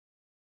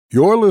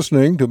You're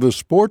listening to the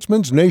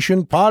Sportsman's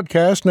Nation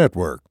Podcast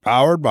Network,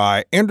 powered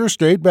by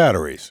Interstate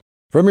Batteries.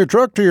 From your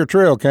truck to your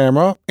trail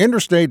camera,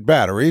 Interstate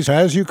Batteries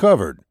has you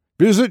covered.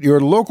 Visit your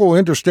local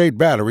Interstate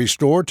Battery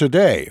store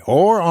today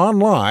or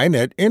online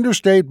at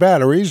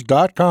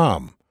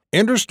interstatebatteries.com.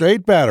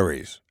 Interstate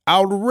Batteries,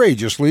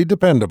 outrageously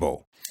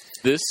dependable.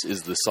 This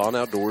is the Son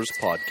Outdoors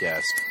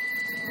Podcast.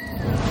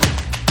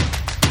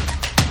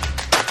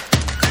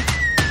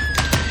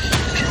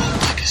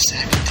 Dropped like a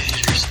sack of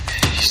taters.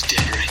 He's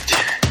dead right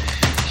there.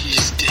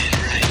 He's dead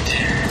right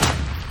there.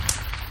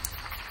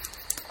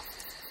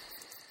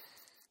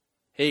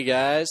 Hey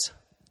guys,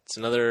 it's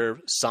another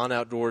Son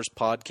Outdoors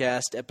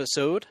Podcast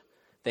episode.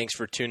 Thanks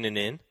for tuning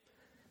in.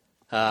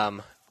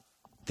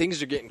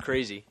 Things are getting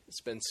crazy.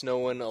 It's been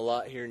snowing a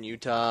lot here in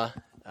Utah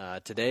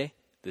today.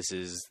 This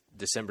is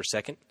December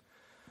 2nd.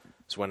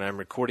 It's when I'm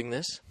recording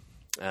this.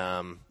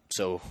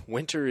 So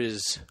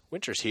winter's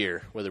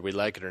here, whether we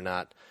like it or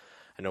not.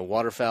 I know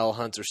waterfowl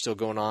hunts are still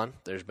going on.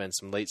 There's been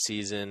some late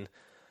season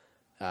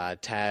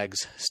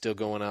tags still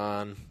going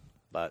on,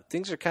 but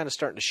things are kind of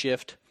starting to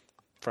shift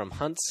from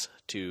hunts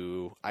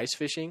to ice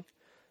fishing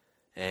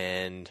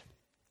and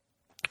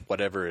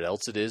whatever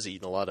else it is,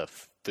 eating a lot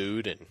of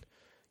food and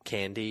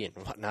candy and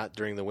whatnot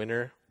during the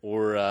winter.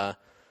 Or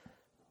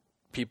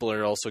people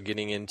are also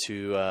getting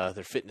into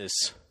their fitness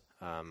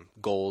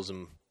goals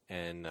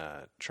and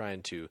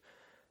trying to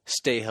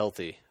stay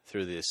healthy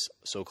through this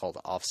so-called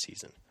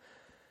off-season.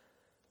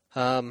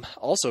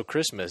 Also,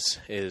 Christmas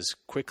is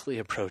quickly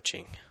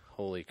approaching.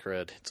 Holy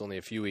crud, it's only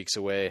a few weeks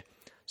away.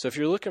 So if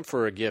you're looking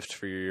for a gift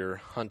for your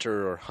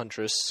hunter or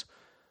huntress,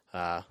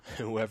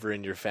 whoever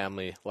in your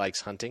family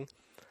likes hunting,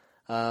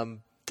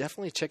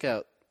 definitely check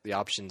out the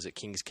options at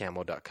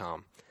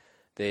kingscamo.com.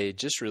 They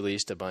just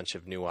released a bunch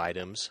of new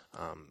items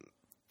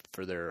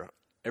for their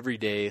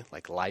everyday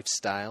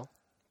lifestyle.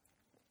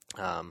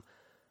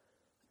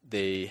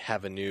 They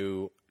have a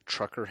new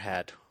trucker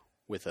hat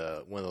with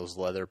one of those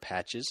leather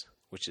patches,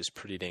 which is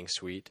pretty dang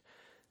sweet.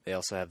 They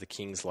also have the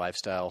King's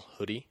Lifestyle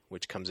hoodie,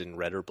 which comes in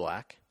red or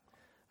black.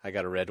 I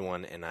got a red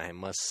one, and I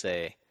must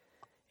say,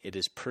 it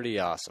is pretty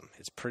awesome.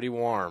 It's pretty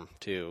warm,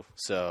 too,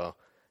 so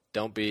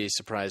don't be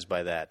surprised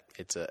by that.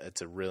 It's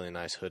a really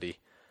nice hoodie.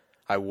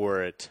 I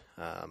wore it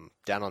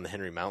down on the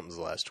Henry Mountains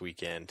last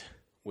weekend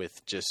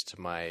with just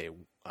my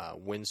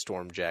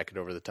windstorm jacket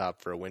over the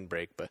top for a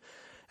windbreak, but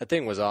that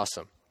thing was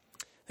awesome.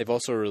 They've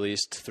also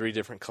released 3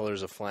 different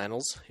colors of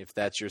flannels, if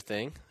that's your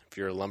thing, if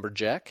you're a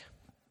lumberjack.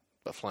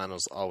 But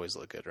flannels always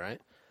look good,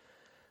 right?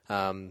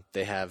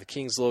 They have a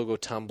King's logo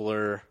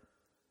tumbler,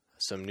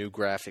 some new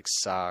graphic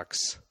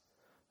socks.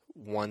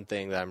 One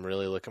thing that I'm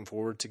really looking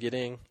forward to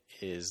getting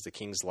is the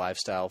King's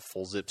Lifestyle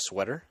full zip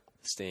sweater.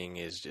 This thing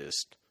is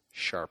just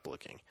sharp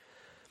looking.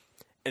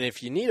 And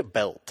if you need a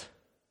belt,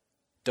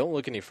 don't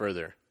look any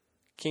further.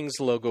 King's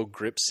logo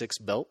Grip 6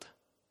 belt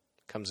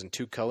comes in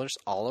 2 colors,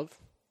 olive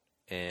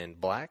and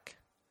black.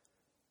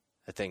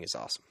 That thing is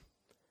awesome.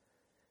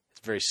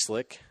 It's very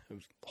slick.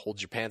 It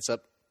holds your pants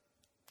up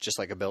just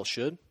like a belt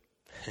should.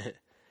 It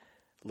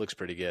looks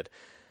pretty good.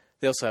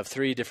 They also have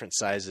 3 different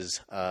sizes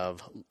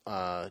of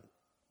the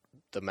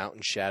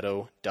Mountain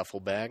Shadow duffel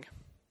bag.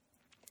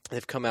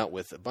 They've come out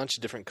with a bunch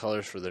of different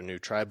colors for their new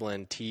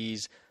tri-blend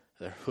tees,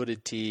 their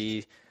hooded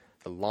tee,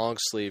 the long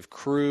sleeve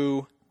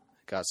crew.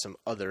 Got some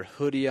other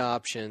hoodie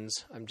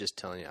options. I'm just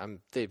telling you,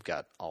 they've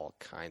got all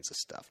kinds of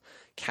stuff.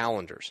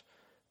 Calendars.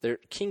 Their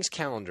King's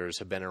calendars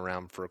have been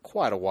around for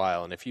quite a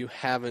while, and if you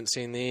haven't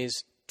seen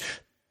these,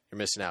 you're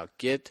missing out.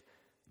 Get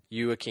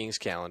you a King's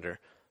calendar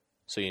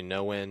so you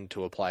know when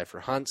to apply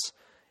for hunts,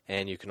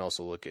 and you can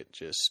also look at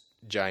just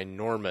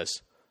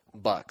ginormous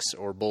bucks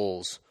or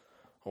bulls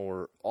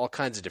or all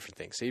kinds of different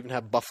things. They even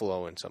have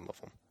buffalo in some of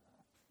them,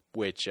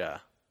 which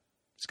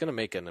is going to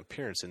make an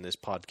appearance in this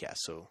podcast,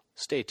 so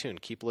stay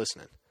tuned. Keep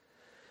listening.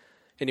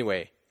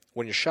 Anyway,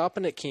 when you're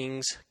shopping at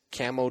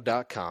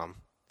kingscamo.com,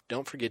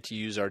 don't forget to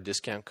use our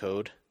discount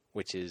code,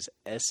 which is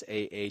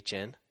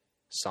SAHN,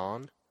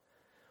 SON,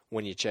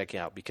 when you check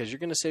out, because you're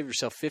going to save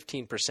yourself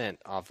 15%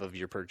 off of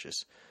your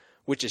purchase,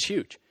 which is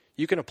huge.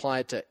 You can apply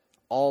it to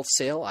all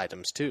sale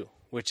items, too,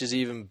 which is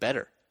even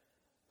better.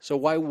 So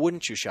why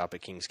wouldn't you shop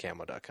at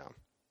kingscamo.com?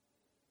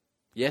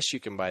 Yes, you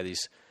can buy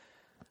these.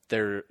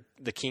 They're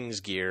the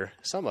King's gear,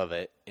 some of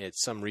it.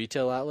 It's some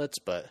retail outlets,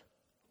 but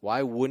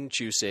why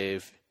wouldn't you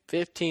save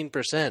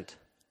 15%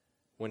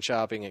 when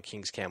shopping at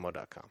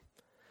kingscamo.com?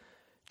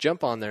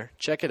 Jump on there,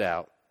 check it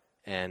out,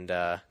 and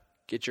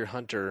get your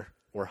hunter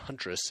or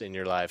huntress in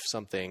your life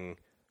something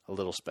a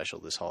little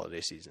special this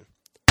holiday season.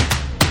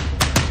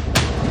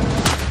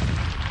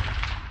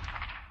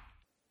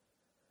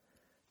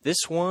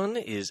 This one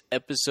is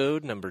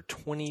episode number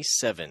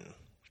 27,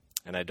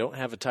 and I don't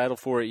have a title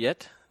for it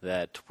yet.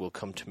 That will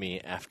come to me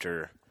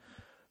after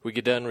we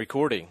get done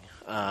recording.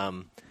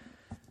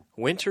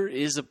 Winter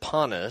is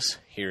upon us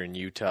here in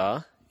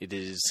Utah. It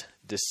is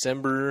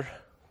December,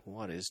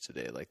 what is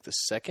today, the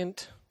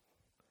 2nd?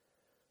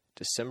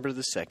 December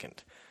the 2nd.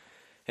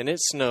 And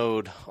it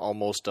snowed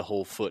almost a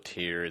whole foot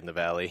here in the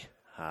valley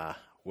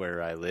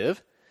where I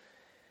live.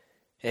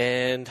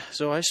 And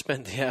so I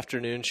spent the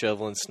afternoon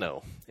shoveling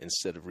snow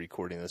instead of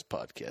recording this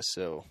podcast.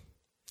 So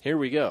here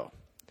we go.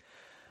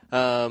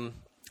 I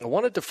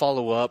wanted to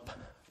follow up,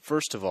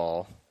 first of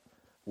all,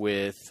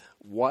 with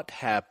what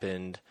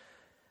happened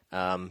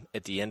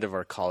at the end of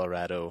our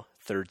Colorado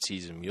third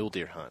season mule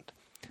deer hunt.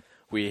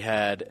 We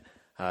had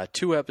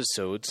 2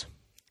 episodes.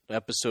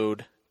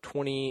 Episode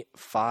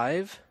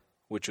 25,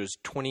 which was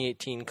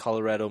 2018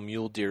 Colorado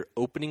mule deer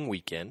opening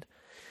weekend.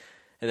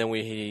 And then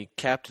we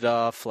capped it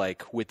off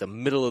with a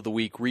middle of the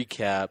week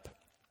recap,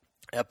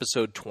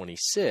 episode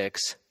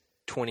 26,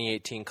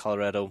 2018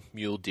 Colorado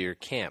Mule Deer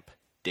Camp,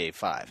 day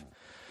 5.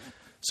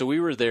 So we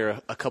were there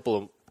a couple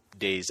of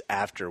days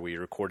after we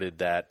recorded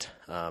that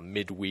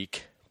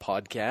midweek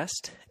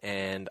podcast,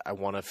 and I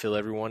want to fill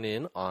everyone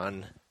in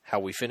on how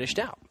we finished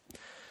out.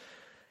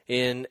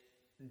 In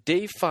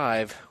day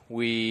 5,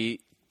 we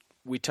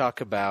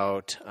talk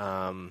about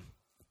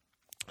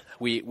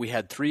we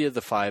had 3 of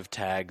the 5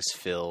 tags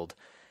filled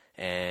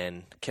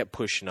and kept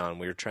pushing on.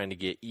 We were trying to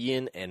get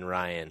Ian and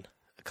Ryan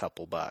a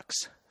couple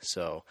bucks.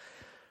 So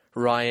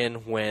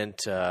Ryan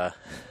went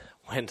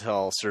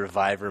all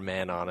Survivor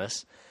Man on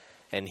us,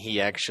 and he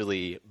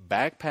actually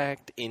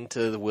backpacked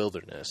into the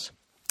wilderness.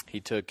 He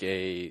took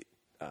a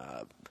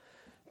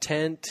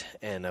tent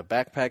and a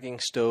backpacking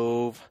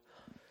stove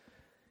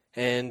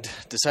and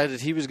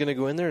decided he was going to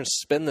go in there and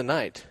spend the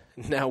night.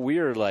 Now we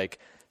are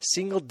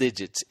single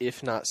digits,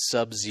 if not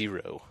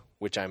sub-zero,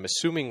 which I'm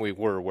assuming we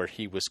were where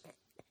he was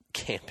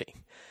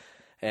camping.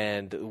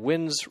 And the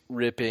wind's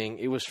ripping.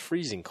 It was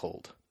freezing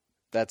cold.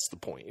 That's the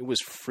point. It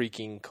was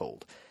freaking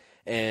cold.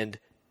 And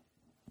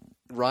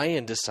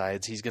Ryan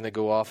decides he's going to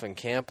go off and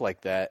camp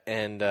like that.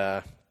 And,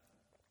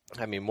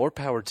 more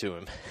power to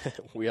him.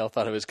 We all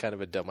thought it was kind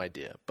of a dumb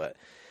idea. But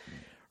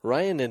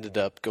Ryan ended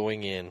up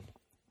going in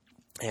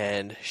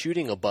and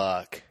shooting a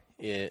buck,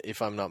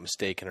 if I'm not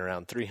mistaken,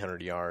 around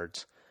 300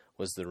 yards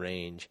was the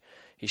range.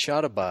 He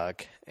shot a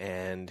buck,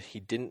 and he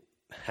didn't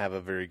have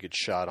a very good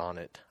shot on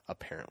it,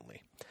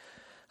 apparently.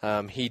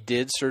 He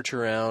did search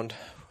around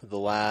the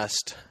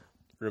last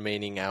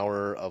remaining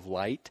hour of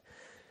light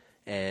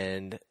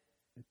and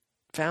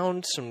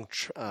found some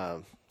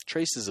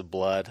traces of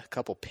blood, a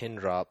couple pin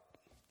drop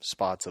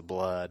spots of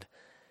blood,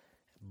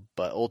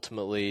 but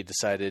ultimately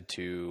decided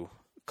to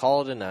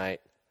call it a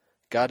night,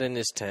 got in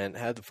his tent,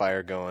 had the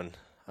fire going,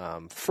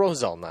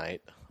 froze all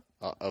night,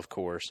 of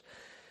course,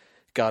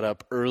 got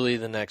up early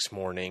the next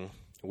morning,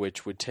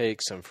 which would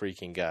take some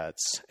freaking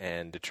guts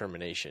and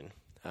determination.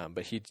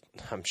 But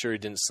I'm sure he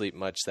didn't sleep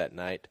much that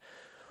night,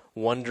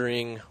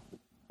 wondering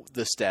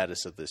the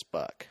status of this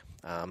buck.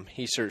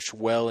 He searched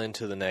well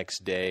into the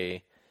next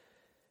day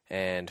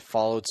and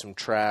followed some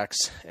tracks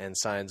and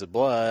signs of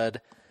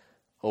blood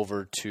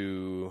over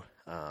to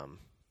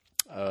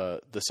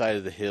the side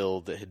of the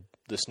hill that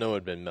the snow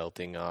had been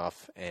melting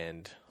off,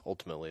 and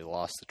ultimately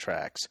lost the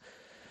tracks.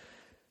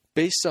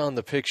 Based on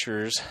the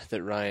pictures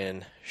that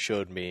Ryan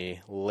showed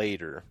me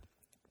later,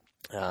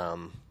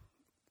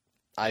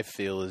 I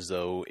feel as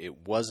though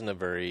it wasn't a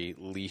very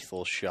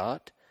lethal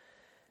shot,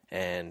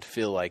 and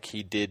feel like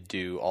he did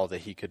do all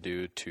that he could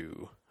do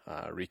to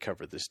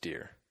recover this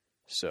deer.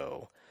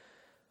 So,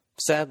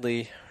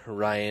 sadly,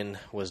 Ryan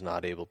was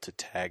not able to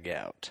tag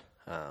out.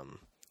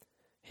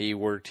 He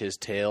worked his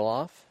tail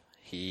off.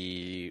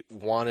 He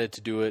wanted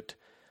to do it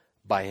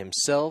by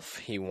himself.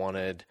 He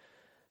wanted...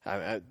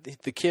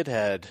 the kid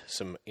had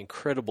some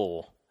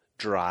incredible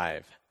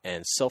drive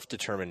and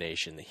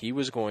self-determination that he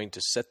was going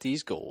to set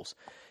these goals.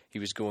 He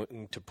was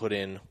going to put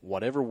in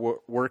whatever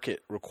work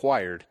it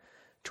required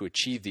to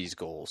achieve these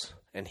goals,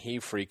 and he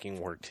freaking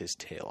worked his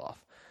tail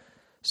off.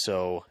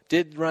 So,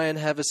 did Ryan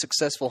have a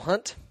successful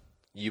hunt?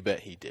 You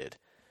bet he did.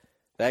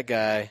 That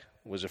guy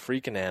was a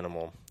freaking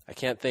animal. I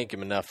can't thank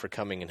him enough for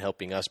coming and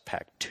helping us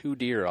pack 2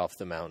 deer off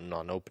the mountain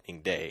on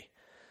opening day.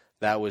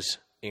 That was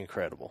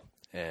incredible,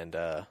 and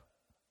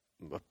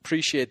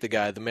appreciate the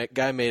guy. The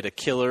guy made a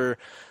killer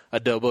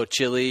adobo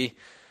chili,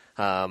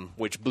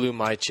 which blew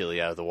my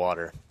chili out of the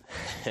water.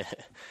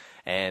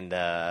 And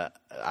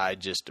I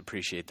just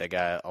appreciate that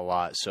guy a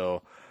lot.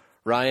 So,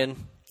 Ryan,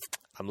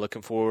 I'm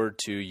looking forward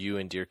to you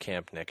in deer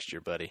camp next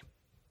year, buddy.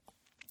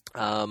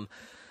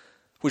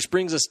 Which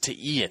brings us to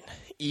Ian.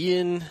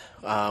 Ian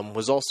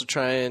was also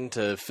trying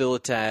to fill a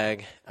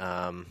tag,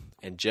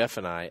 and Jeff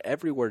and I,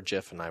 everywhere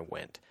Jeff and I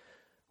went,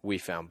 we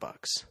found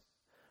bucks.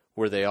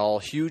 Were they all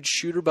huge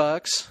shooter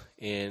bucks,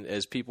 and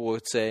as people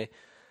would say?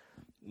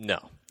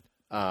 No.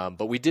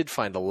 But we did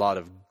find a lot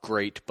of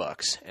great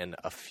bucks and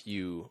a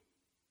few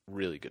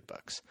really good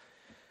bucks.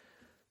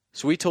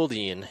 So we told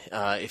Ian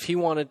if he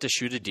wanted to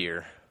shoot a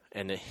deer,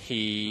 and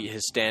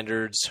his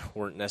standards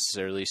weren't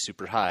necessarily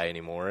super high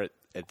anymore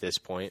at this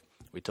point,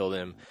 we told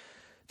him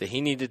that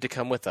he needed to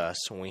come with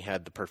us when we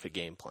had the perfect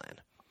game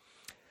plan.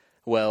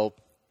 Well,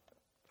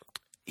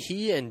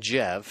 he and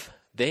Jeff,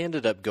 they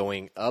ended up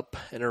going up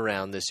and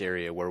around this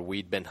area where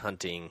we'd been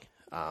hunting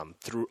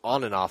through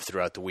on and off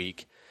throughout the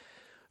week.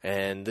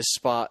 And this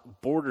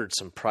spot bordered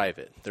some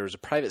private. There was a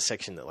private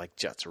section that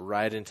juts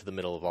right into the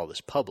middle of all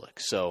this public.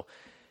 So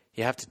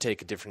you have to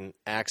take a different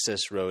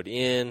access road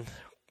in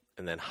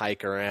and then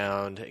hike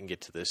around and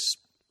get to this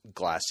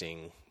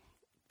glassing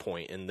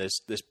point. And this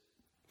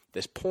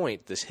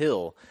point, this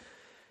hill,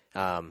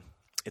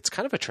 it's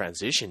kind of a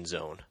transition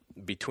zone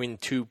between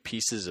two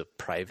pieces of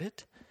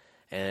private,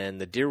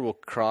 and the deer will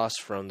cross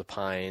from the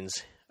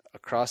pines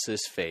across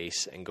this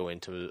face and go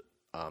into,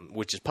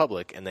 which is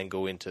public, and then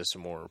go into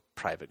some more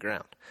private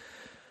ground.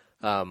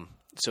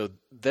 So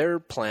their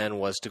plan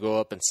was to go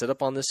up and sit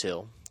up on this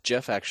hill.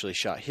 Jeff actually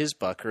shot his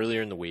buck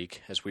earlier in the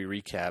week, as we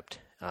recapped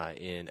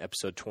in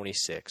episode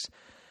 26,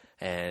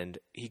 and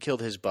he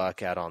killed his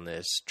buck out on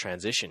this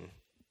transition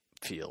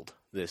field,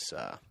 this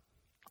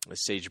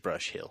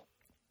sagebrush hill.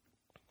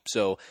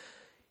 So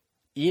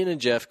Ian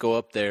and Jeff go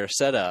up there,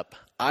 set up.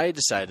 I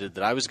decided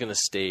that I was going to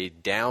stay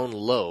down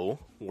low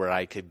where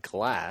I could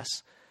glass,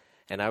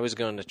 and I was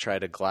going to try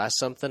to glass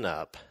something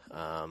up,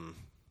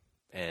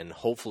 and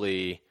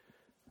hopefully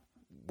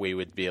we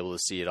would be able to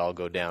see it all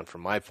go down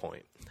from my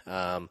point.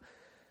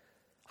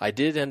 I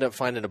did end up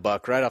finding a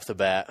buck right off the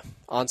bat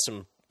on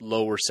some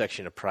lower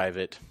section of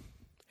private,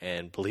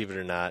 and believe it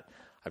or not,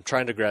 I'm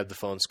trying to grab the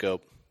phone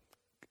scope,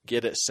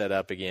 get it set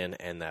up again,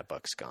 and that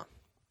buck's gone.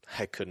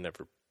 I could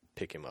never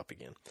pick him up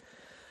again.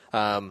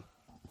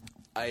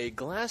 I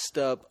glassed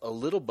up a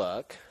little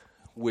buck,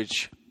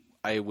 which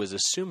I was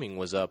assuming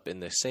was up in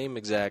the same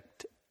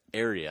exact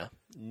area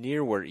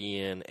near where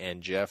Ian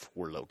and Jeff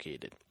were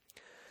located.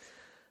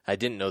 I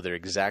didn't know their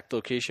exact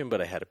location,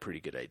 but I had a pretty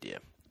good idea.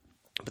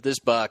 But this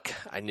buck,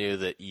 I knew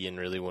that Ian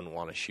really wouldn't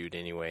want to shoot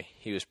anyway.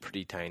 He was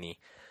pretty tiny.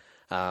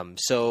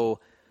 So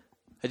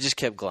I just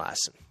kept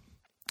glassing.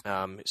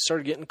 It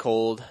started getting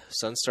cold.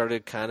 Sun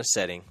started kind of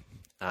setting.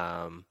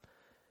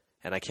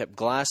 And I kept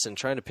glassing,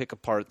 trying to pick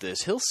apart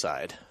this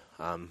hillside,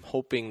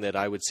 hoping that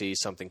I would see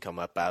something come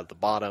up out of the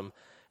bottom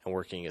and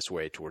working its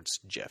way towards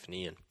Jeff and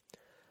Ian.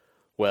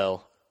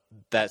 Well,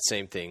 that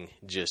same thing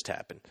just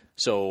happened.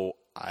 So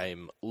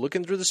I'm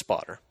looking through the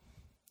spotter,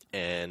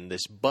 and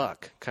this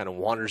buck kind of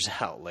wanders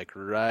out, like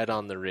right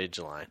on the ridge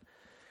line.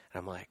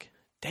 And I'm like,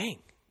 dang,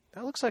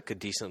 that looks like a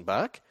decent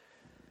buck.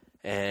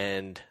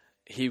 And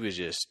he was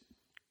just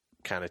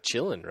kind of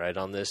chilling right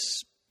on this,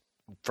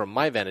 from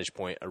my vantage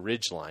point, a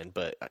ridge line,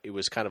 but it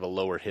was kind of a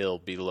lower hill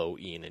below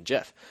Ian and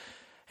Jeff.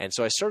 And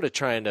so I started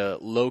trying to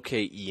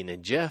locate Ian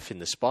and Jeff in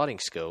the spotting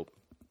scope.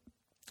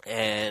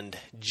 And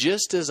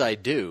just as I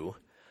do,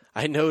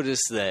 I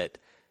notice that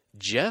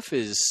Jeff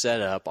is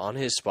set up on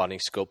his spotting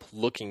scope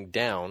looking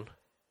down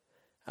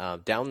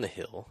the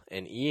hill,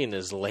 and Ian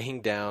is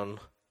laying down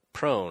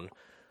prone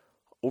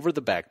over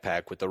the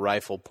backpack with the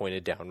rifle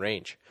pointed down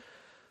range.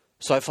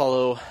 So I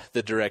follow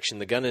the direction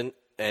the gun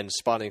and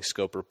spotting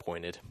scope are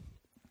pointed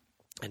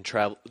and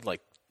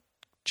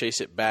chase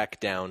it back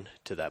down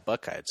to that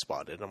buck I had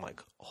spotted. I'm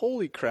like,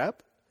 holy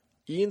crap,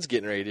 Ian's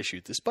getting ready to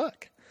shoot this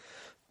buck.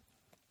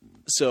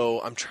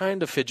 So I'm trying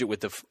to fidget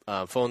with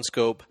the phone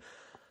scope.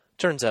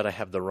 Turns out I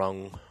have the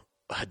wrong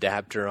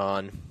adapter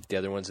on. The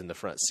other one's in the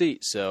front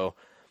seat. So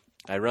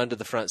I run to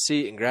the front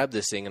seat and grab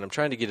this thing, and I'm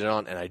trying to get it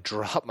on, and I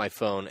drop my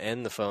phone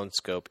and the phone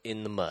scope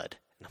in the mud.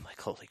 And I'm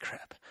like, holy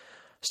crap.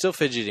 Still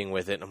fidgeting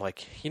with it, and I'm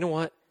like, you know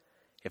what?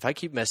 If I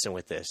keep messing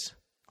with this,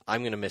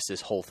 I'm going to miss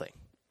this whole thing.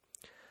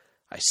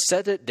 I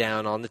set it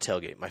down on the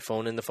tailgate, my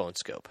phone and the phone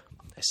scope.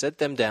 I set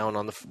them down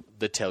on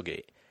the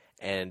tailgate,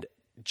 and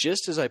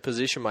just as I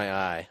position my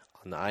eye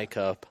on the eye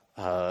cup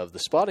of the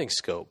spotting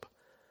scope,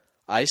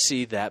 I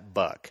see that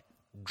buck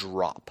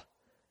drop.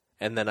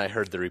 And then I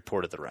heard the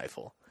report of the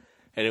rifle.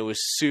 And it was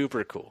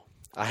super cool.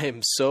 I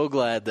am so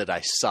glad that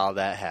I saw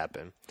that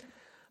happen.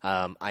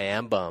 I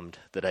am bummed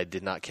that I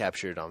did not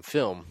capture it on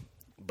film,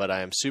 but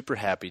I am super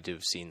happy to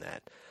have seen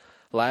that.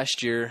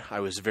 Last year, I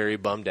was very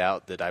bummed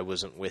out that I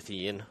wasn't with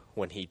Ian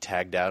when he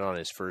tagged out on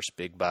his first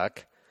big buck.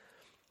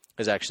 It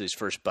was actually his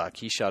first buck.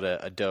 He shot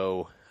a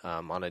doe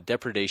on a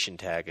depredation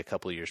tag a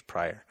couple of years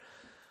prior.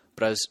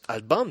 But I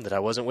was bummed that I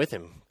wasn't with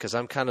him, because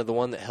I'm kind of the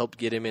one that helped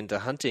get him into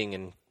hunting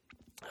and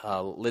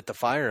lit the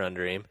fire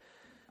under him,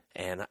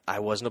 and I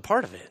wasn't a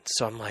part of it.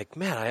 So I'm like,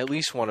 man, I at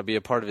least want to be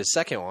a part of his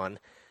second one,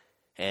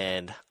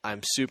 and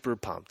I'm super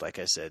pumped, like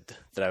I said,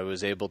 that I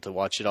was able to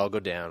watch it all go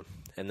down.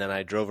 And then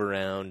I drove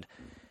around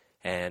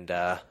and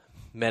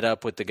met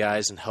up with the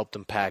guys and helped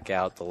them pack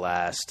out the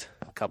last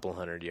couple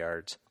hundred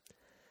yards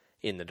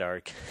in the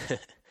dark.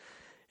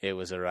 It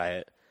was a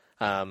riot.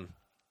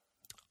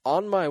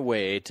 On my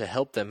way to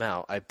help them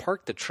out, I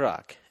parked the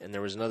truck, and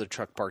there was another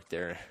truck parked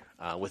there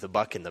with a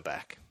buck in the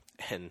back.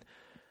 And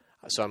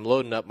so I'm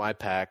loading up my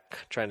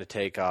pack, trying to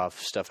take off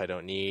stuff I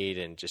don't need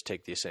and just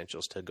take the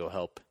essentials to go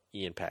help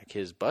Ian pack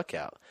his buck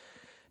out.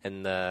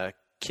 And the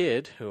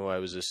kid, who I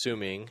was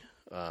assuming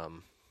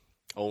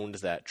owned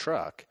that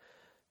truck,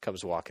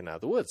 comes walking out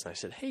of the woods. And I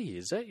said, hey,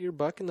 is that your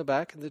buck in the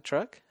back of the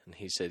truck? And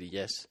he said,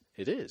 yes,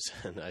 it is.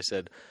 And I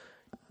said,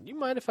 do you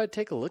mind if I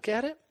take a look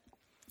at it?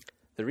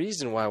 The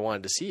reason why I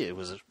wanted to see it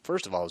was,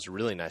 first of all, it was a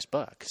really nice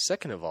buck.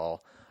 Second of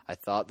all, I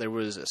thought there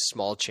was a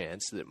small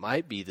chance that it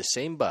might be the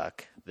same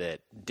buck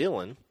that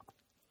Dylan,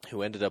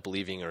 who ended up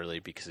leaving early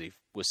because he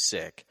was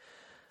sick,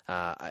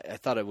 I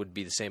thought it would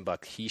be the same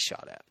buck he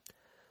shot at.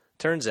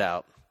 Turns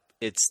out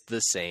it's the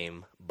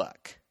same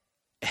buck.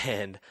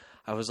 And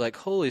I was like,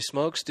 holy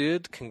smokes,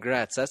 dude,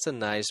 congrats, that's a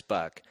nice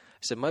buck.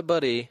 I said, my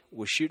buddy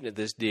was shooting at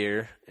this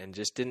deer and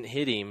just didn't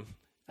hit him,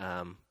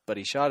 but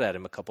he shot at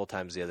him a couple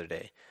times the other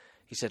day.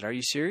 He said, are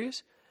you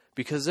serious?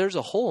 Because there's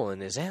a hole in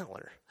his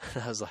antler.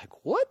 And I was like,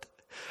 what?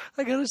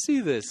 I got to see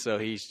this. So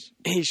he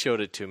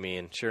showed it to me,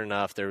 and sure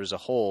enough, there was a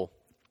hole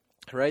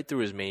right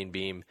through his main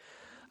beam,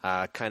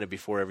 kind of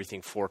before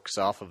everything forks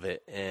off of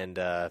it, and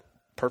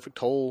perfect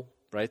hole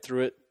right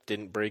through it.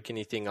 Didn't break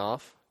anything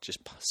off. Just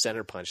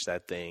center punched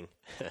that thing.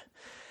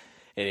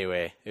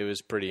 Anyway, it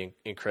was pretty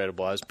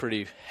incredible. I was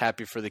pretty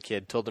happy for the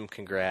kid. Told him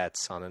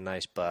congrats on a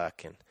nice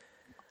buck,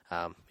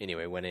 and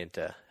anyway, went in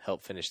to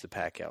help finish the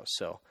pack out.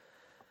 So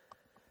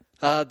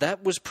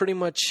that was pretty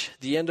much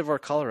the end of our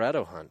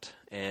Colorado hunt,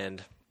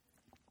 and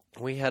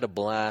we had a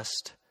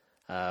blast.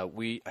 I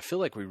feel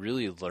like we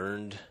really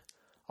learned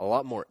a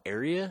lot more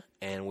area,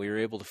 and we were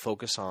able to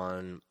focus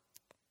on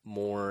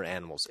more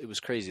animals. It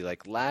was crazy.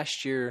 Like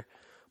last year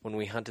when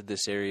we hunted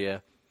this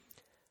area,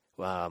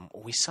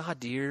 we saw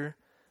deer,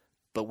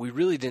 but we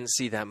really didn't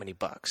see that many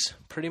bucks.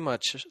 Pretty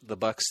much the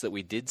bucks that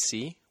we did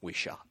see, we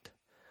shot.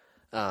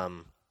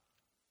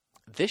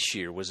 This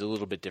year was a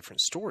little bit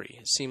different story.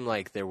 It seemed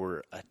like there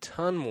were a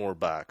ton more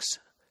bucks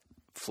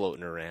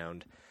floating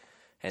around,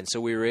 and so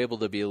we were able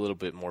to be a little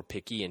bit more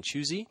picky and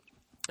choosy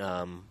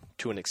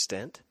to an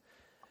extent,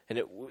 and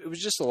it was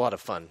just a lot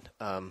of fun.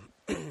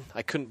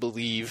 I couldn't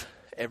believe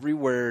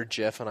everywhere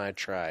Jeff and I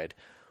tried,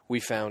 we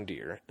found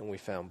deer and we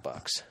found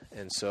bucks,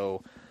 and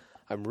so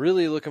I'm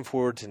really looking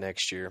forward to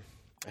next year.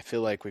 I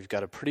feel like we've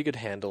got a pretty good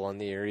handle on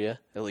the area,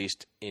 at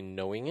least in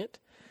knowing it,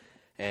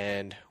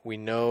 and we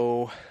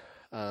know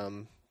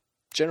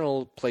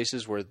general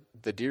places where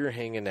the deer are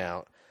hanging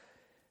out,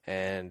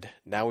 and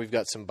now we've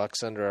got some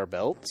bucks under our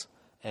belts,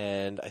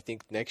 and I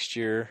think next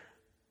year,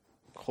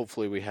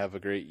 hopefully we have a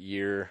great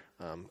year,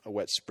 a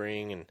wet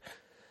spring, and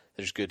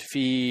there's good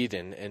feed,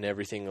 and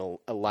everything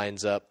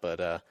lines up,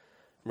 but I'm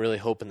really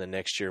hoping that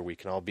next year we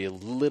can all be a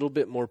little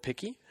bit more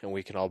picky, and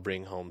we can all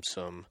bring home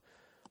some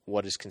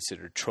what is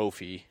considered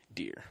trophy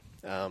deer.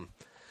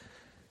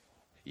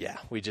 Yeah,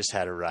 we just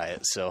had a riot,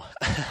 so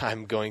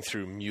I'm going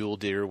through mule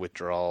deer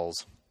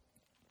withdrawals.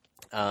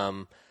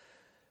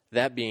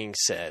 That being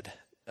said,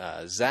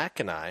 Zach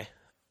and I,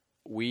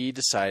 we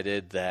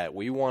decided that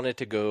we wanted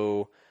to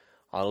go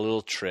on a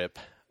little trip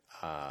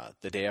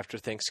the day after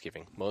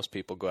Thanksgiving. Most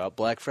people go out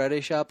Black Friday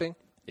shopping.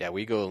 Yeah,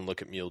 we go and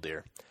look at mule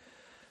deer.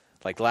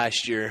 Like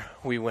last year,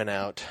 we went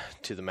out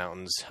to the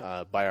mountains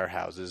by our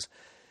houses,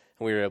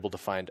 and we were able to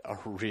find a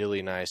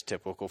really nice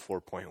typical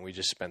 4-point. We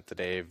just spent the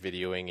day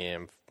videoing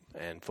him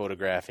and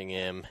photographing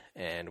him,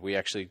 and we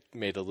actually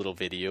made a little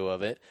video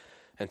of it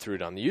and threw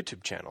it on the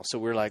YouTube channel. So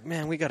we're like,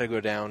 man, we got to go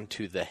down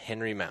to the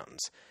Henry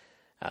Mountains.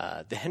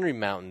 The Henry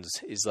Mountains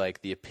is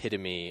like the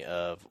epitome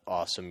of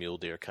awesome mule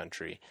deer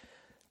country.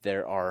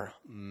 There are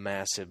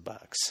massive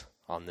bucks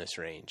on this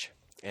range.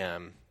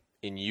 In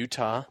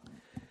Utah,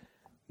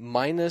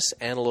 minus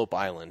Antelope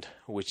Island,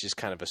 which is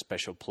kind of a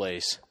special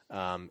place,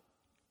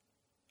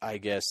 I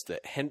guess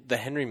the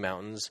Henry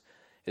Mountains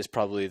is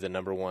probably the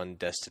number one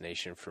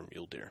destination for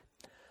mule deer.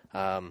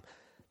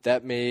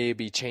 That may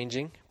be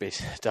changing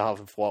based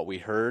off of what we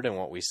heard and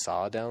what we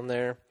saw down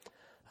there,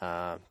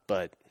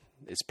 but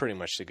it's pretty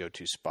much the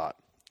go-to spot.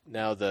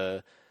 Now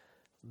the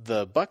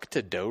buck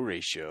to doe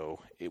ratio,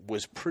 it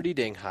was pretty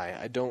dang high.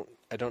 I don't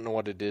know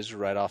what it is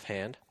right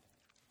offhand.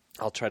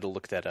 I'll try to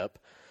look that up,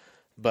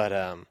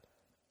 but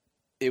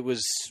it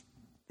was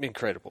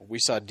incredible. We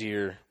saw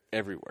deer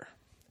everywhere.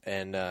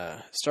 And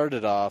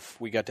started off,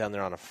 we got down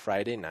there on a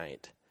Friday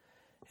night,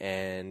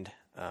 and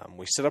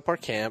we set up our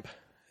camp,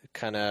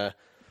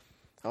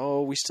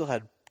 we still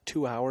had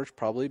 2 hours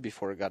probably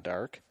before it got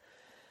dark.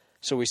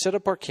 So we set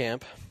up our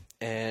camp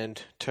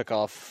and took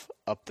off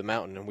up the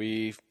mountain, and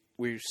we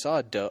saw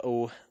a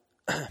doe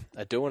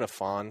and a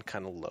fawn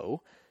kind of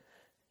low,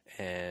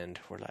 and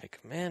we're like,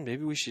 man,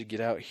 maybe we should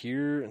get out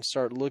here and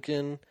start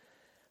looking.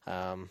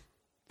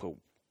 But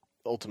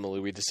ultimately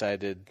we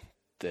decided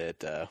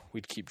that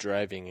we'd keep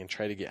driving and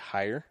try to get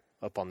higher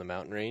up on the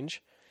mountain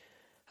range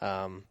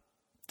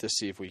to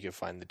see if we could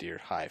find the deer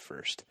high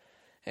first.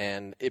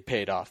 And it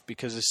paid off,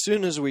 because as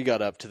soon as we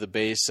got up to the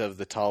base of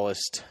the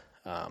tallest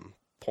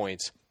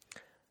points,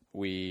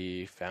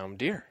 we found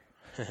deer.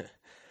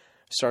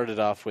 Started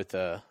off with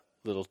a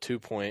little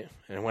 2-point,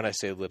 and when I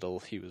say little,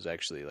 he was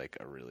actually like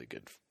a really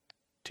good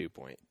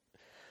 2-point.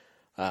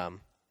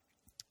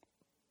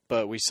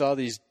 But we saw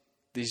these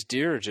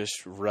deer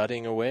just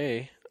rutting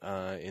away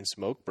in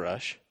smoke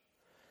brush,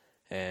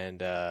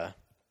 and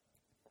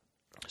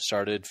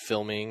started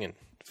filming and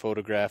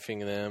photographing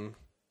them.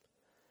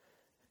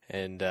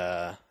 And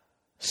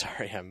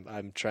sorry,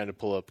 I'm trying to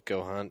pull up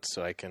Go Hunt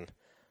so I can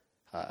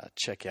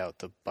check out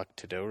the buck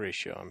to doe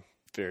ratio. I'm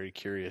very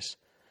curious.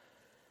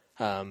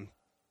 But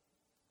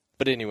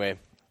anyway,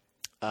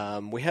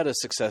 we had a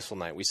successful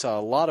night. We saw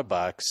a lot of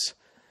bucks.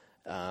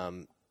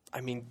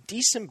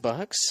 Decent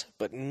bucks,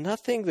 but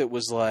nothing that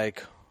was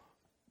like,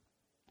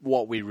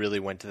 what we really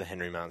went to the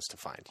Henry Mountains to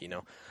find,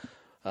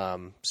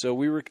 So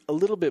we were a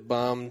little bit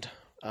bummed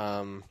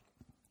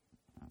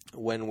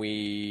when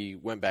we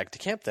went back to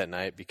camp that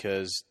night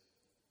because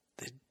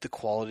the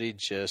quality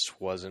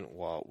just wasn't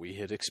what we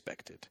had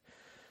expected.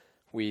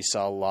 We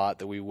saw a lot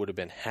that we would have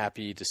been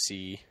happy to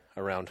see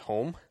around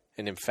home.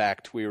 And in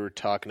fact, we were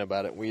talking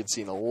about it. We had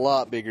seen a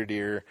lot bigger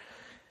deer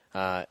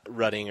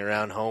rutting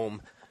around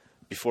home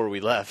before we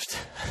left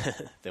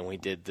than we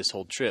did this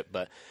whole trip.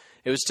 But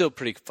it was still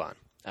pretty fun.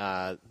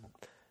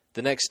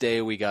 The next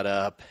day we got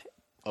up.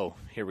 Oh,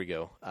 here we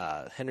go.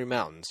 Henry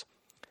Mountains.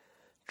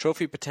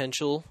 Trophy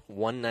potential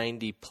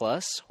 190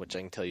 plus, which I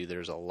can tell you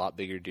there's a lot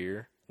bigger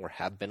deer, or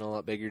have been a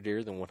lot bigger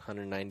deer than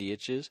 190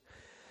 inches.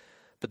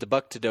 But the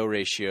buck to doe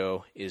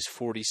ratio is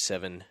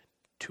 47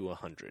 to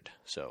 100.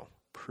 So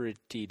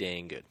pretty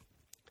dang good.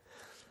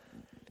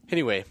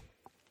 Anyway,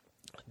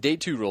 day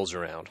 2 rolls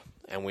around,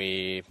 and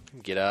we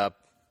get up,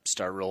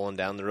 start rolling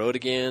down the road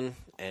again,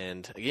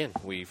 and again,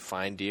 we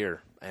find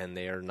deer, and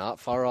they are not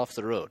far off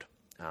the road.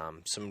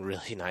 Some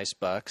really nice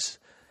bucks.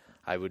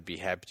 I would be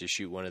happy to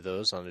shoot one of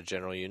those on a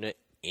general unit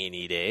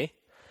any day.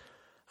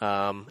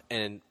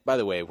 And by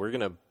the way, we're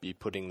going to be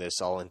putting this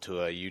all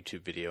into a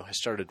YouTube video. I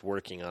started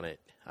working on it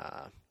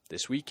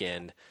this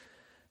weekend.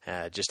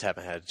 Just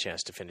haven't had a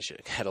chance to finish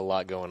it. Had a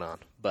lot going on.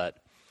 But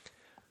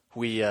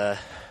we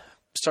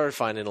started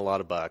finding a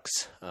lot of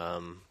bucks.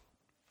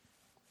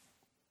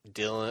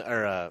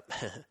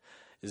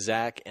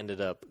 Zach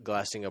ended up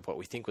glassing up what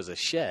we think was a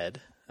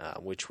shed,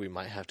 which we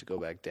might have to go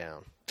back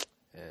down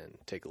and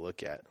take a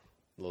look at.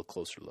 A little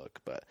closer look.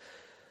 But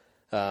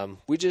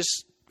we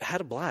just had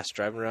a blast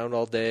driving around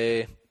all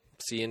day,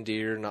 seeing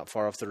deer not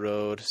far off the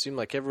road. Seemed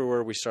like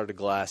everywhere we started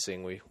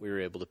glassing, we were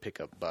able to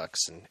pick up bucks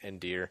and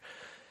deer.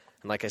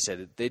 And like I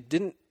said, they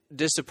didn't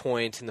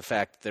disappoint in the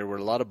fact that there were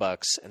a lot of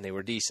bucks and they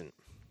were decent.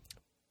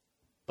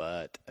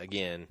 But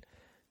again,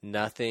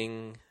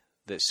 nothing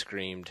that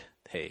screamed,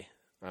 hey,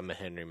 I'm a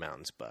Henry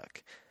Mountains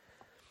buck.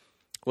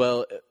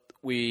 Well,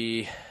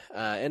 we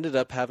ended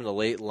up having a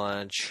late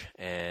lunch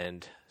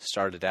and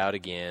started out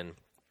again.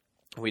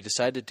 We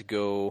decided to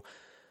go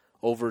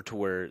over to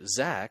where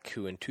Zach,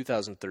 who in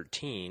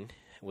 2013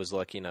 was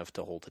lucky enough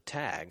to hold a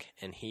tag,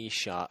 and he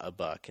shot a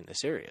buck in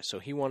this area. So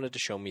he wanted to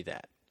show me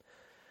that.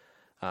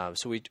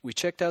 So we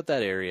checked out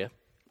that area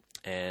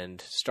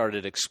and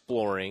started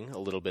exploring a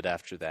little bit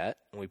after that.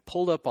 And we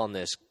pulled up on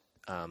this,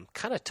 kind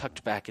of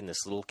tucked back in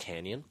this little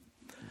canyon.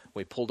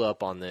 We pulled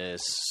up on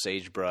this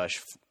sagebrush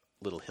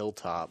little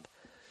hilltop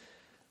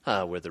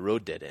where the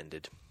road dead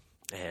ended.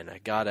 And I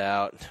got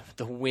out.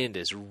 The wind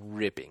is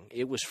ripping.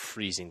 It was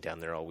freezing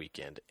down there all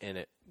weekend.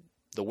 And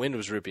the wind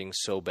was ripping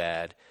so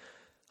bad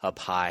up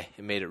high.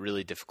 It made it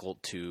really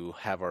difficult to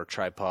have our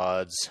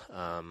tripods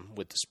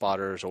with the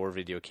spotters or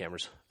video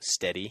cameras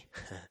steady.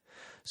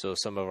 So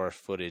some of our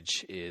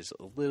footage is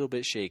a little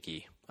bit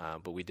shaky,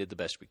 but we did the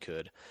best we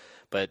could.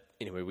 But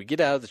anyway, we get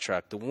out of the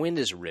truck. The wind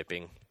is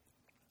ripping.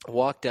 I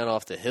walked down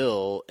off the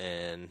hill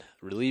and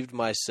relieved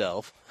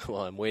myself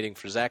while I'm waiting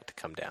for Zach to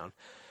come down.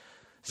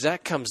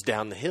 Zach comes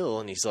down the hill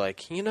and he's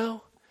like,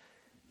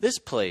 this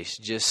place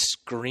just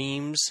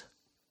screams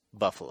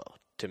buffalo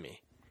to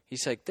me.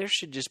 He's like, there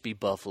should just be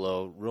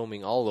buffalo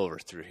roaming all over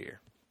through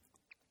here.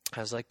 I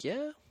was like,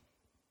 yeah,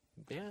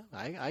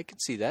 I could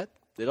see that.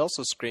 It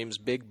also screams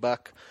big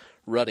buck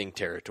rutting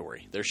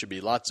territory. There should be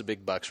lots of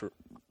big bucks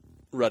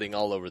rutting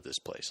all over this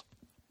place,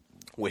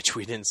 which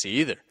we didn't see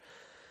either.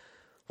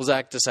 Well,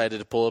 Zach decided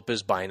to pull up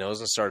his binos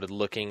and started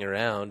looking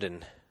around,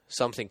 and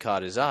something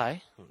caught his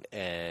eye,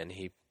 and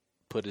he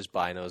put his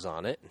binos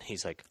on it, and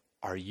he's like,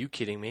 are you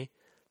kidding me?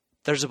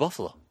 There's a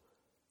buffalo.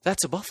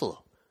 That's a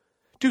buffalo.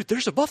 Dude,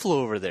 there's a buffalo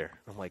over there.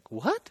 I'm like,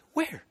 what?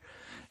 Where?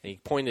 And he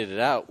pointed it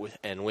out, with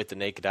the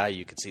naked eye,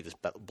 you could see this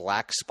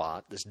black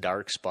spot, this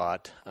dark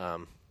spot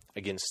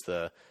against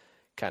the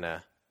kind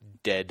of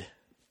dead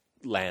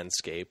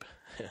landscape.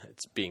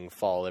 It's being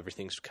fall.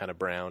 Everything's kind of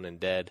brown and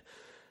dead.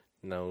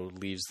 No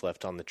leaves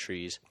left on the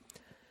trees.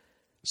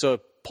 So I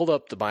pulled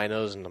up the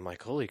binos, and I'm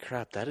like, holy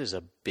crap, that is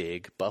a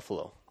big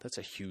buffalo. That's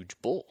a huge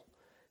bull.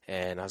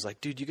 And I was like,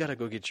 dude, you got to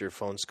go get your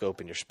phone scope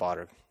and your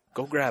spotter.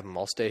 Go grab him.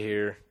 I'll stay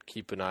here.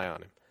 Keep an eye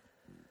on him.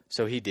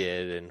 So he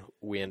did, and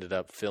we ended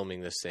up filming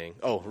this thing.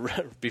 Oh,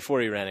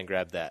 before he ran and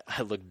grabbed that,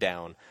 I looked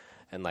down,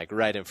 and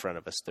right in front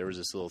of us, there was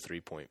this little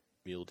 3-point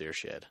mule deer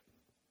shed.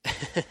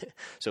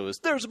 So it was,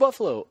 there's a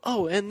buffalo.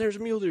 Oh, and there's a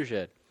mule deer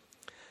shed.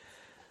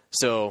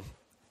 So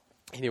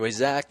anyway,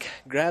 Zach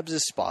grabs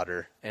his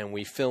spotter, and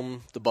we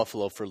film the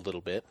buffalo for a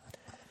little bit.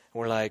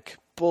 We're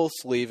both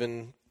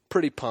leaving,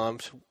 pretty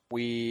pumped.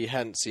 We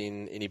hadn't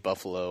seen any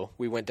buffalo.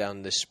 We went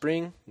down this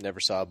spring, never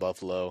saw a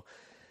buffalo,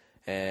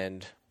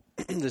 and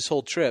this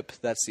whole trip,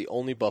 that's the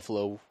only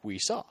buffalo we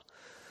saw.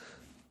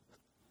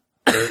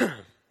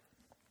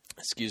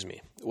 Excuse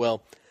me.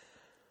 Well,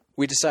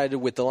 we decided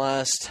with the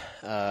last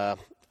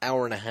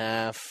hour and a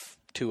half,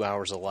 2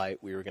 hours of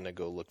light, we were going to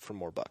go look for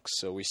more bucks.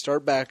 So we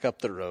start back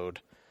up the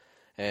road,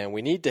 and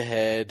we need to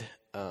head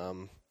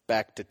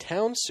back to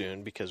town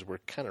soon because we're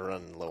kind of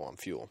running low on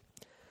fuel.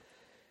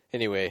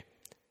 Anyway,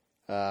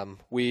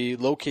 We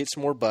locate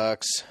some more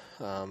bucks,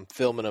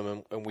 filming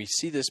them, and we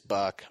see this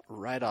buck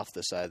right off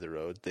the side of the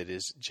road that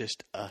is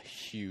just a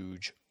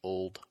huge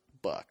old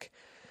buck.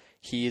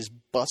 He is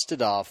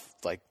busted off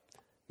like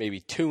maybe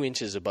 2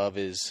 inches above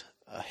his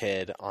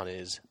head on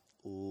his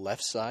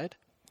left side.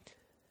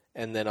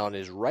 And then on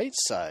his right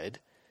side,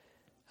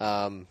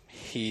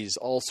 he's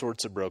all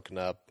sorts of broken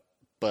up,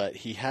 but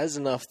he has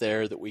enough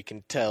there that we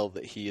can tell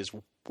that he is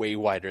way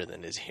wider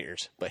than his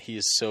ears. But he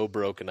is so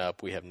broken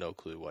up, we have no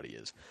clue what he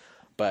is.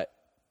 But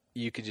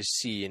you could just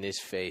see in his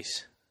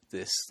face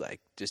this like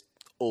just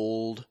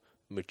old,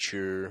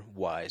 mature,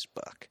 wise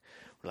buck.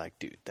 We're like,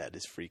 dude, that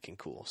is freaking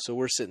cool. So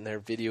we're sitting there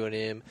videoing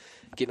him,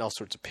 getting all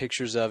sorts of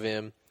pictures of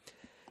him.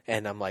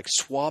 And I'm like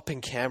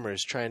swapping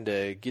cameras, trying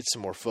to get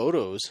some more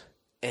photos.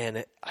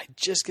 And I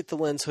just get the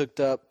lens hooked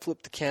up,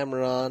 flip the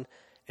camera on,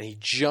 and he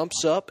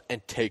jumps up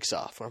and takes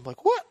off. And I'm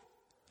like, what?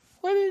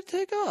 Why did he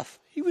take off?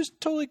 He was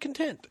totally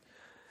content.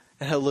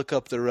 And I look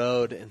up the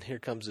road, and here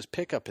comes this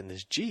pickup in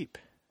this Jeep.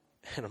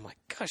 And I'm like,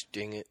 gosh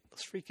dang it,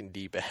 those freaking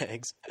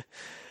D-bags.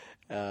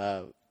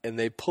 And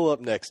they pull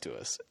up next to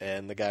us,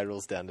 and the guy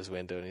rolls down his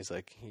window, and he's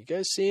like, you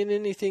guys seeing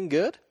anything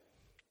good?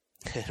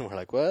 And we're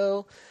like,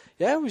 well,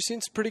 yeah, we've seen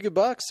some pretty good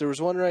bucks. There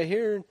was one right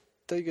here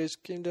until you guys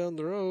came down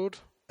the road.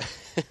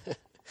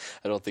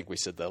 I don't think we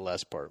said that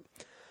last part.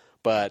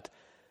 But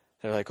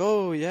they're like,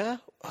 oh, yeah?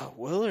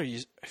 Well, have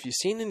you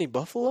seen any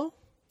buffalo?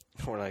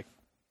 And we're like,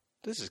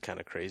 this is kind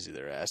of crazy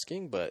they're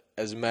asking, but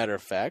as a matter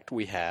of fact,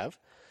 we have.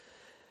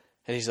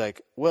 And he's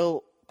like,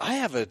 well, I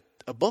have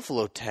a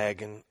buffalo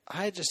tag, and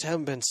I just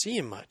haven't been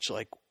seeing much.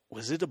 Like,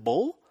 was it a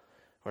bull?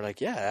 We're like,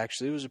 yeah,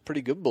 actually, it was a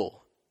pretty good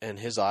bull. And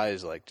his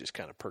eyes, like, just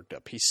kind of perked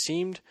up. He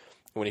seemed,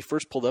 when he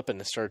first pulled up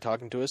and started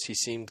talking to us, he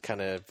seemed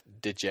kind of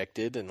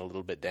dejected and a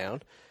little bit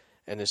down.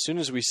 And as soon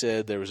as we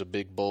said there was a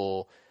big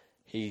bull,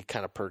 he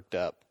kind of perked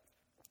up.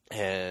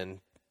 And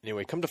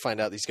anyway, come to find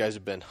out, these guys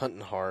have been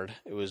hunting hard.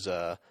 It was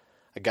a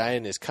guy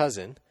and his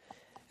cousin,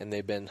 and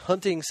they've been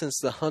hunting since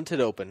the hunt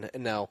had opened.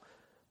 And now,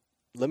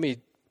 let me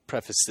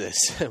preface this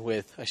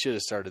with, I should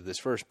have started this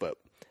first, but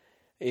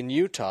in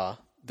Utah,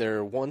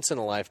 they're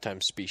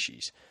once-in-a-lifetime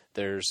species.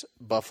 There's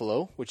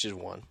buffalo, which is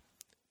one.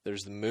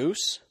 There's the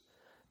moose.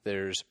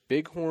 There's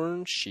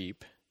bighorn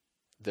sheep.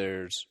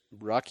 There's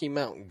Rocky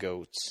Mountain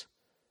goats.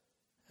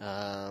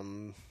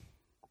 Am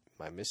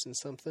I missing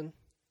something?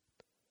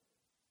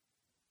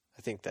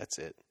 I think that's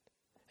it.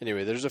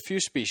 Anyway, there's a few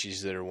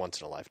species that are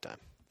once in a lifetime.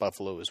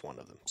 Buffalo is one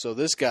of them. So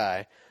this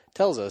guy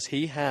tells us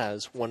he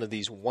has one of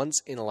these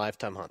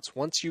once-in-a-lifetime hunts.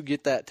 Once you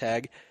get that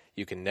tag,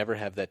 you can never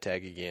have that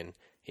tag again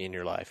in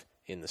your life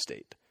in the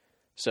state.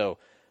 So,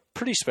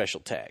 pretty special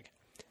tag.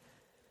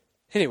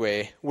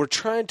 Anyway, we're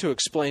trying to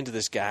explain to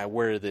this guy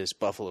where this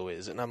buffalo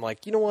is. And I'm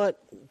like, you know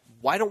what?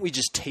 Why don't we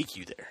just take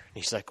you there? And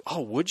he's like,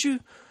 oh, would you?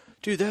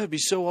 Dude, that would be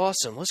so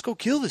awesome. Let's go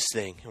kill this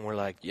thing. And we're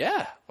like,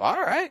 yeah, all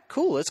right,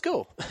 cool, let's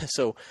go.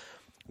 So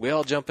we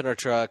all jump in our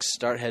trucks,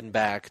 start heading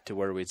back to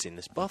where we'd seen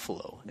this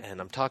buffalo.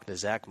 And I'm talking to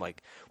Zach. I'm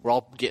like, we're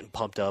all getting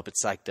pumped up and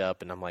psyched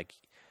up. And I'm like,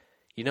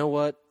 you know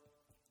what?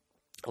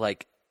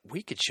 Like,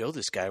 we could show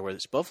this guy where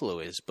this buffalo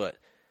is, but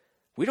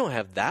we don't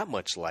have that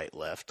much light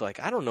left. Like,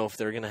 I don't know if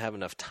they're going to have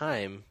enough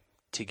time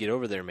to get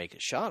over there and make a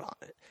shot on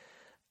it.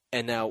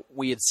 And now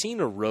we had seen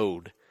a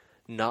road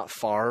not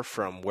far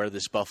from where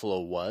this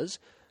buffalo was,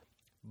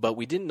 but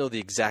we didn't know the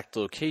exact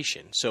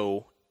location.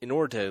 So in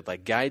order to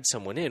like guide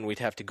someone in, we'd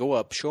have to go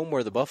up, show them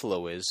where the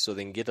buffalo is so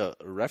they can get a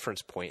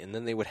reference point, and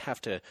then they would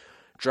have to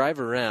drive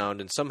around,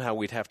 and somehow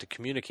we'd have to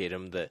communicate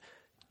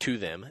to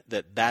them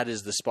that that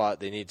is the spot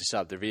they need to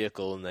stop their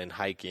vehicle and then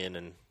hike in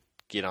and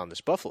get on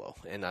this buffalo.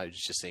 And I was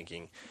just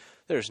thinking,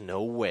 there's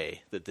no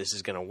way that this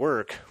is going to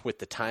work with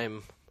the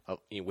time,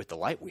 with the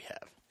light we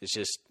have. It's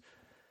just,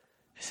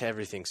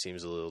 everything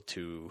seems a little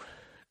too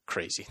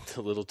crazy,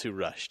 a little too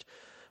rushed.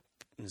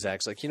 And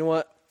Zach's like, you know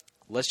what?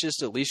 Let's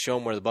just at least show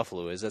them where the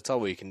buffalo is. That's all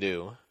we can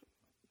do.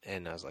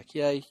 And I was like,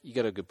 yeah, you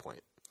got a good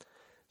point.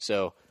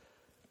 So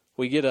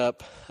we get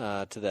up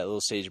to that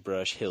little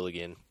sagebrush hill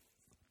again.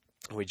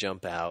 We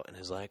jump out, and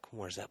he's like,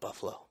 where's that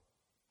buffalo?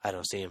 I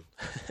don't see him.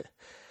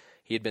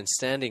 He had been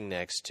standing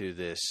next to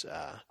this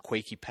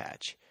quakey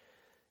patch.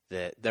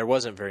 That there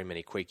wasn't very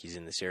many quakies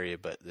in this area,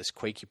 but this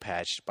quakey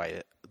patch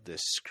by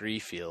this scree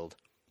field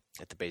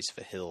at the base of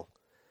a hill.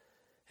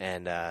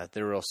 And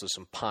there were also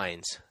some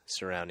pines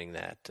surrounding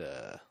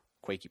that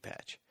quakey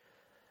patch.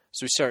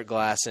 So we start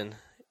glassing,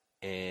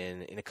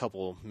 and in a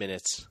couple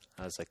minutes,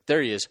 I was like,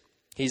 there he is.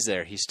 He's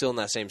there. He's still in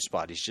that same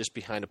spot. He's just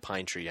behind a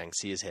pine tree. I can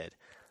see his head.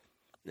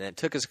 And it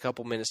took us a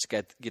couple minutes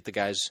to get the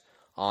guys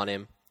on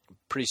him.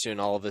 Pretty soon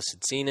all of us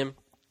had seen him,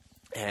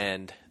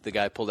 and the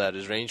guy pulled out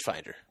his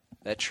rangefinder.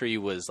 That tree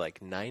was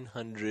like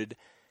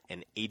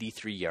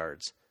 983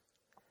 yards.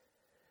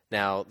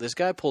 Now, this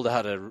guy pulled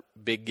out a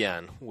big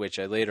gun, which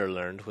I later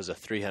learned was a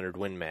 300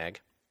 Win Mag,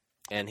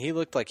 and he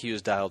looked like he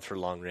was dialed for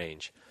long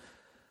range.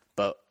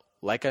 But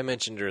like I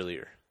mentioned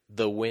earlier,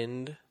 the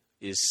wind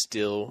is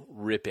still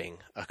ripping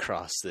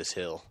across this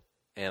hill,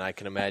 and I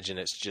can imagine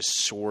it's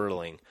just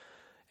swirling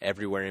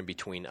everywhere in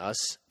between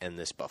us and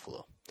this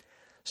buffalo.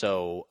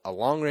 So a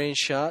long-range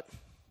shot,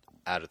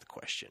 out of the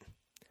question.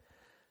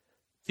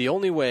 The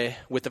only way,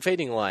 with the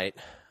fading light,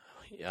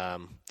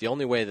 the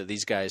only way that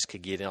these guys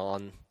could get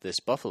on this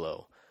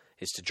buffalo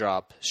is to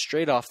drop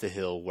straight off the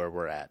hill where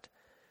we're at,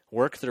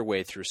 work their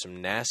way through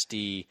some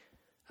nasty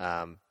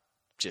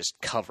just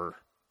cover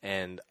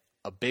and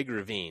a big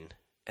ravine,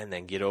 and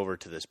then get over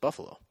to this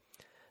buffalo.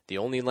 The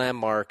only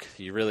landmark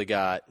you really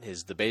got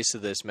is the base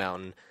of this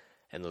mountain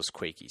and those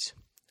Quakies,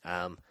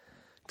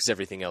 because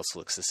everything else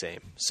looks the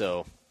same.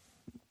 So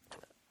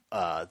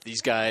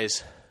these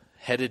guys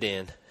headed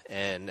in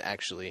and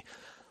actually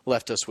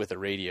left us with a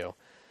radio.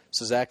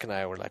 So Zach and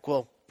I were like,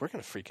 well, we're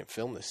going to freaking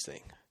film this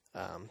thing.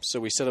 So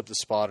we set up the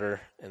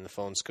spotter and the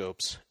phone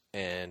scopes,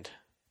 and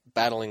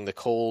battling the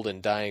cold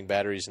and dying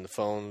batteries in the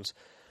phones,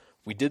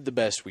 we did the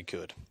best we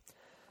could.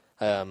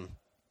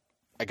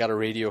 I got a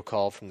radio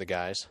call from the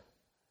guys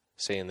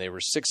saying they were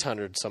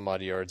 600 some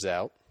odd yards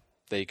out.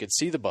 They could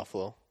see the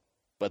buffalo,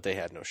 but they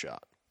had no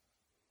shot.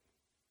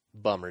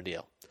 Bummer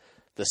deal.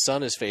 The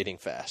sun is fading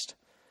fast.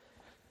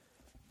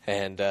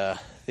 And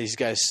these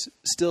guys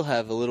still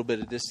have a little bit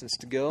of distance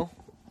to go,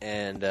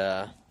 and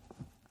I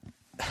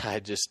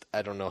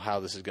don't know how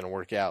this is going to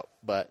work out,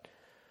 but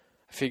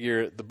I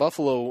figure the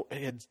buffalo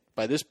had,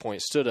 by this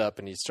point, stood up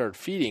and he'd started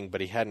feeding,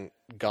 but he hadn't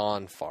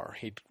gone far.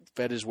 He'd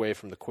fed his way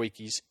from the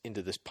Quakies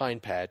into this pine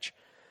patch,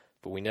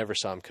 but we never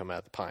saw him come out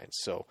of the pines.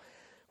 So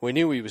we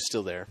knew he was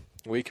still there.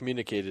 We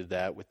communicated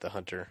that with the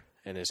hunter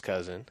and his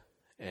cousin,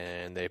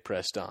 and they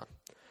pressed on.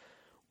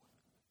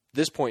 At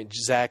this point,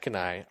 Zach and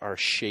I are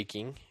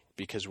shaking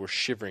because we're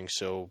shivering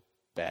so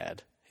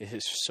bad. It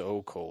is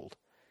so cold.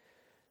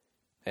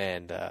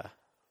 And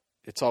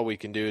it's all we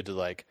can do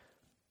to,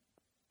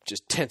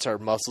 just tense our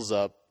muscles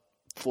up,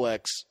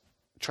 flex,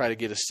 try to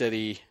get a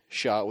steady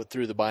shot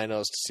through the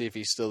binos to see if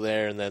he's still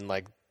there, and then,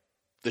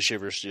 the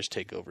shivers just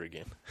take over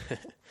again.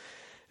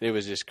 It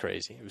was just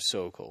crazy. It was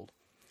so cold.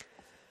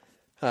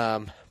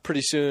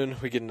 Pretty soon,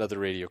 we get another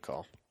radio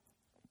call.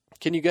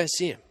 Can you guys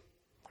see him?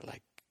 We're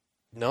like,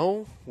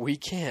 no, we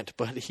can't,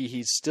 but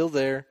he's still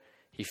there.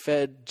 He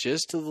fed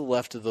just to the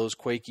left of those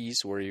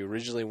Quakies where he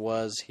originally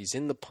was. He's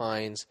in the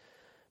pines,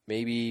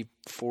 maybe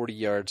 40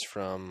 yards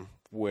from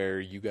where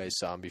you guys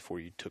saw him before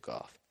you took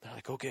off. They're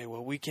like, okay,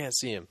 well, we can't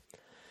see him.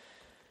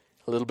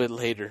 A little bit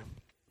later,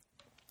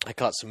 I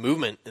caught some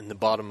movement in the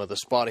bottom of the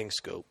spotting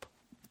scope,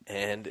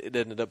 and it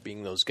ended up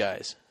being those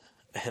guys.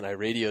 And I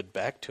radioed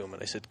back to him,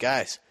 and I said,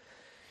 guys,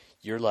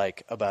 you're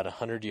about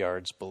 100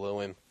 yards below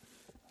him.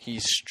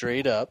 He's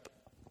straight up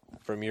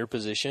from your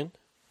position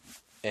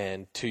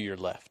and to your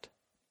left.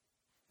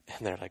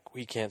 And they're like,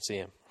 we can't see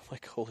him. I'm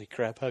like, holy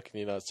crap, how can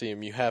you not see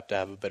him? You have to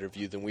have a better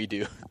view than we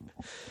do.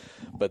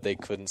 But they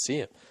couldn't see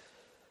him.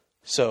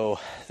 So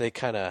they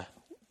kind of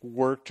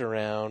worked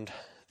around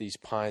these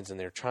pines, and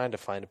they're trying to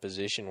find a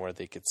position where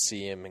they could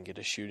see him and get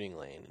a shooting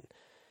lane. And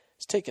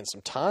it's taking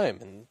some time,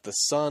 and the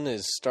sun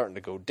is starting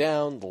to go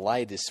down. The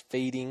light is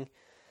fading.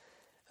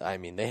 I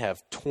mean, they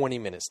have 20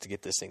 minutes to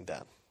get this thing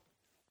done.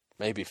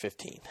 Maybe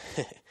 15.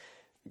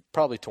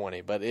 Probably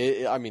 20, but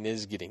it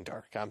is getting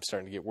dark. I'm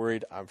starting to get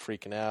worried. I'm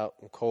freaking out.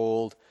 I'm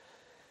cold.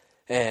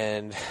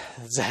 And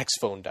Zach's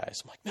phone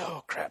dies. I'm like,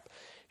 no, crap.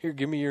 Here,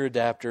 give me your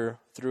adapter.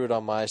 Threw it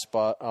on my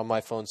spot, on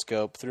my phone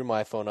scope. Threw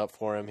my phone up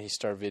for him. He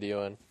started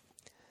videoing.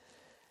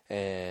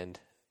 And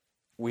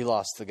we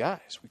lost the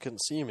guys. We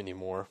couldn't see him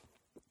anymore.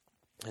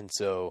 And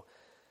so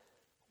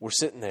we're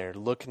sitting there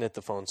looking at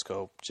the phone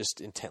scope, just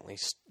intently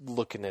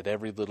looking at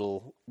every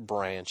little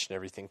branch and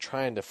everything,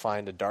 trying to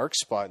find a dark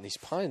spot in these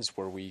pines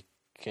where we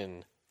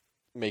can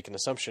make an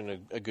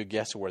assumption, a good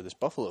guess of where this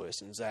buffalo is.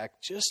 And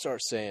Zach just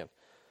starts saying,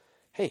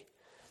 hey,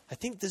 I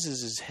think this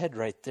is his head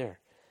right there.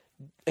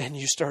 And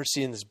you start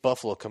seeing this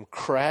buffalo come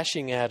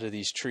crashing out of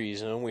these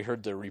trees. And then we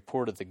heard the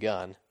report of the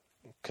gun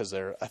because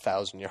they're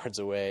 1,000 yards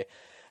away.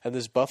 And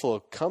this buffalo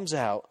comes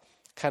out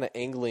kind of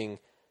angling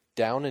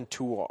down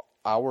into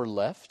our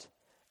left.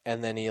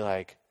 And then he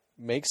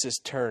makes his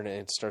turn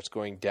and starts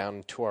going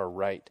down to our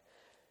right.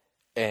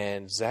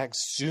 And Zach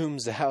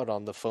zooms out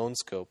on the phone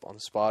scope on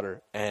the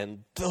spotter.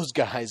 And those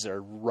guys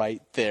are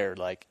right there,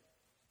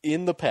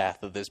 in the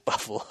path of this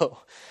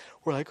buffalo.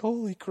 We're like,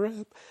 holy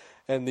crap.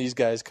 And these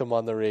guys come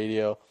on the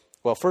radio.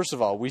 Well, first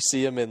of all, we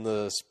see them in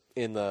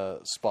the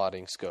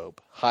spotting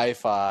scope. High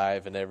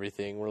five and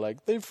everything. We're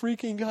like, they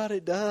freaking got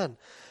it done.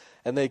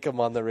 And they come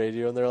on the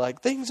radio and they're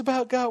like, things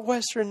about got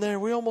Western there.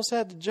 We almost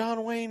had to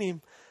John Wayne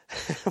him.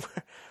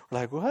 We're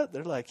like, what?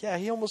 They're like, yeah,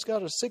 he almost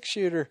got a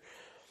 6-shooter.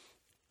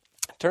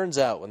 Turns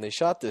out when they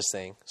shot this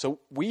thing, so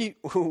we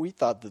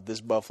thought that this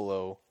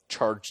buffalo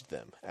charged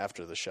them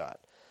after the shot.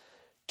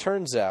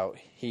 Turns out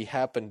he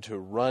happened to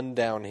run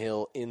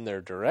downhill in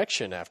their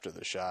direction after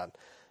the shot.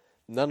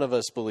 None of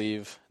us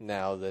believe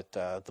now that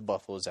the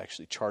buffalo is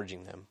actually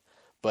charging them,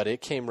 but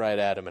it came right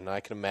at him, and I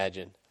can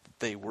imagine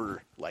they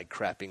were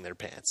crapping their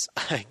pants.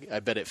 I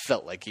bet it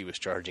felt like he was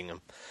charging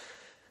them.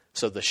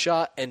 So the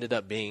shot ended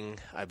up being,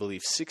 I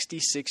believe,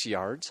 66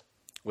 yards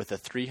with a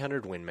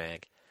 300 Win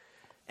Mag,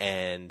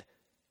 and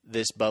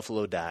this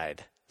buffalo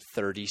died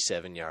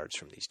 37 yards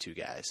from these two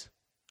guys.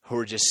 who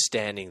were just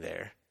standing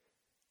there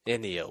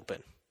in the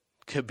open,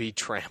 could be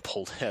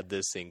trampled had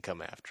this thing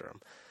come after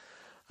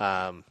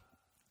them.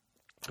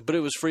 But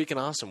it was freaking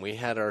awesome. We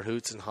had our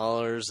hoots and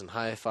hollers and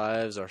high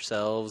fives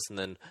ourselves, and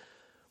then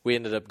we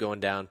ended up going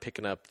down,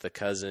 picking up the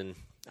cousin,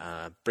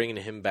 bringing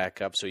him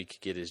back up so he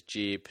could get his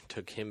Jeep,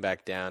 took him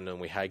back down, and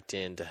we hiked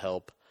in to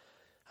help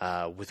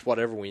with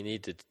whatever we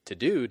needed to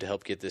do to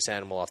help get this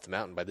animal off the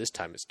mountain. By this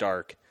time, it's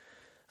dark.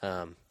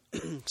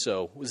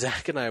 So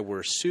Zach and I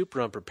were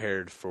super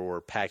unprepared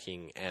for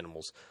packing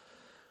animals.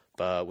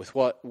 But with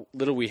what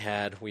little we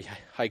had, we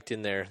hiked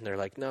in there, and they're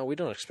like, no, we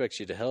don't expect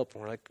you to help.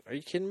 And we're like, are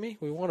you kidding me?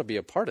 We want to be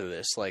a part of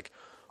this. Like,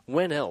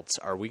 when else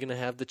are we going to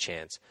have the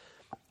chance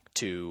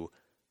to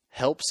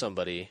help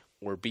somebody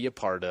or be a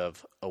part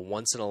of a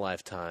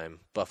once-in-a-lifetime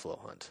buffalo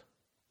hunt?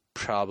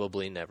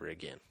 Probably never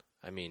again.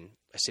 I mean,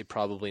 I say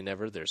probably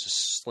never. There's a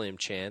slim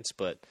chance,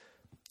 but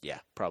yeah,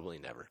 probably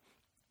never.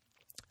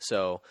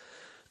 So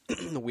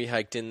we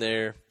hiked in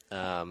there,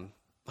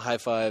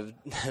 high-fived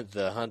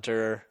the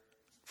hunter,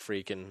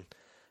 freaking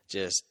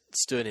just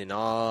stood in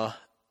awe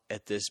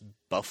at this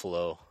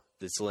buffalo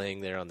that's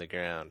laying there on the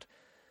ground.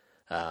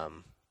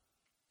 And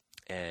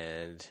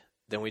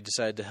then we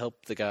decided to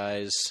help the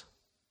guys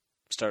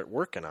start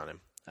working on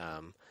him.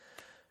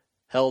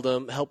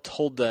 Helped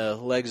hold the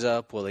legs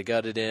up while they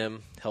gutted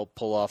him, helped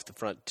pull off the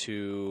front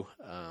two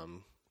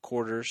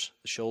quarters,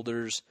 the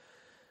shoulders,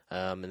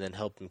 and then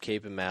helped him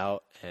cape him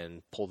out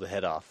and pull the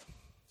head off.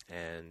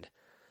 And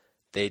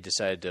they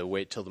decided to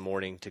wait till the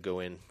morning to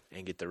go in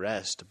and get the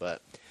rest.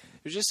 But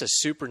it was just a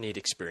super neat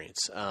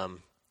experience.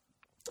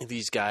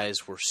 These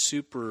guys were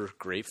super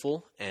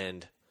grateful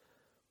and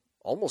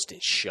almost in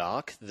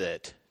shock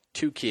that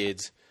two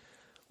kids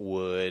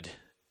would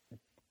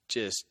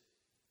just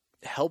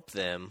help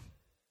them.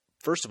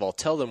 First of all,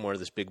 tell them where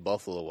this big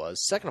buffalo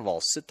was. Second of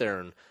all, sit there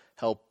and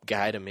help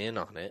guide them in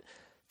on it.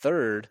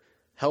 Third,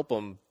 help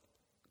them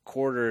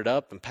quarter it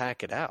up and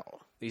pack it out.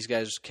 These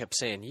guys kept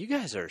saying, you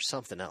guys are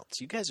something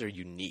else. You guys are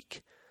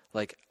unique.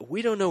 Like,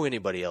 we don't know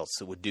anybody else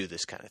that would do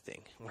this kind of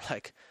thing. We're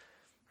like,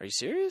 are you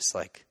serious?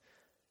 Like,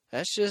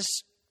 that's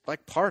just,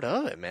 like, part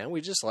of it, man. We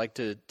just like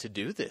to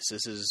do this.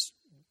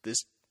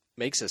 This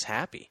makes us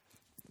happy.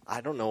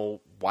 I don't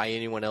know why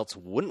anyone else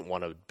wouldn't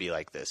want to be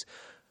like this.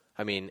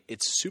 I mean,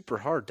 it's super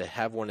hard to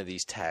have one of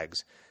these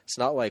tags. It's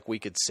not like we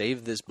could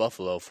save this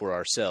buffalo for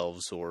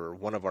ourselves or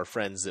one of our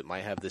friends that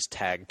might have this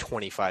tag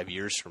 25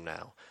 years from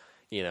now.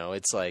 You know,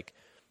 it's like,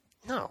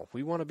 no,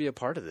 we want to be a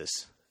part of this.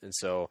 And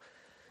so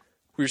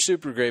we were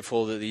super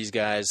grateful that these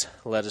guys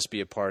let us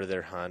be a part of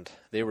their hunt.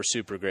 They were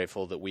super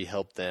grateful that we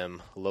helped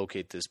them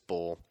locate this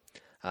bull.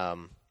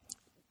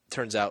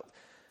 Turns out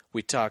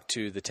we talked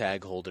to the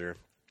tag holder.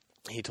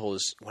 He told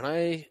us, when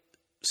I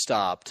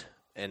stopped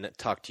and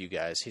talked to you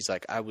guys, he's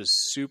like, I was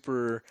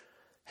super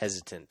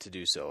hesitant to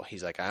do so.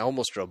 He's like, I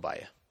almost drove by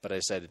you, but I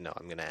decided, no,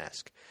 I'm going to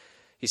ask.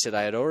 He said,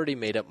 I had already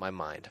made up my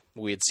mind.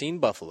 We had seen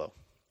buffalo.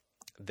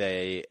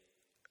 They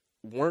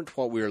weren't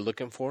what we were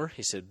looking for.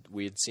 He said,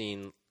 we had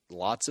seen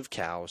lots of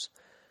cows,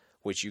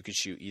 which you could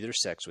shoot either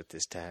sex with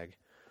this tag.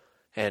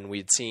 And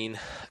we'd seen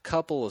a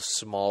couple of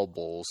small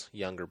bulls,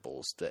 younger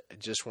bulls, that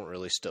just weren't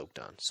really stoked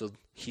on. So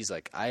he's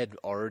like, I had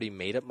already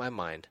made up my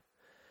mind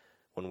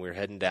when we were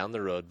heading down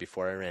the road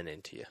before I ran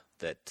into you,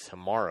 that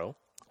tomorrow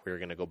we were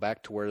going to go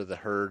back to where the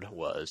herd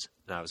was,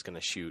 and I was going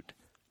to shoot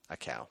a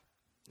cow,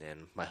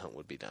 and my hunt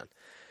would be done.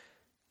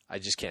 I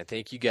just can't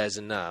thank you guys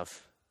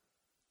enough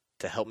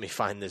to help me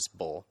find this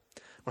bull.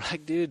 We're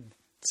like, dude,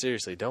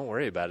 seriously, don't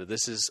worry about it.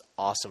 This is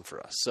awesome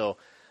for us. So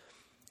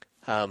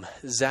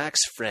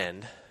Zach's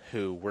friend,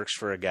 who works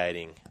for a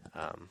guiding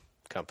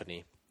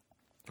company,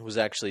 was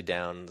actually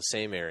down in the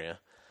same area.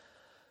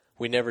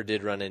 We never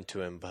did run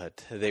into him,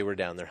 but they were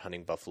down there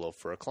hunting buffalo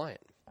for a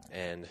client.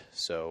 And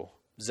so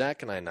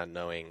Zach and I, not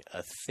knowing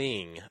a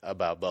thing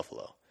about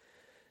buffalo,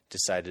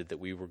 decided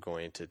that we were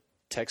going to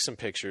text some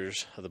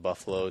pictures of the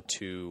buffalo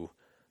to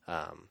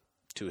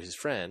his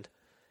friend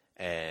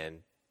and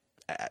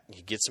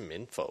get some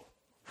info.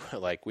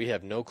 Like, we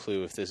have no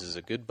clue if this is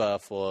a good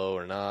buffalo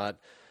or not.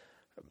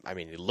 I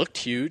mean, it looked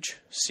huge,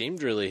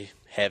 seemed really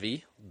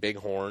heavy, big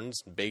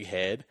horns, big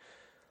head,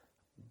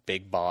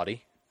 big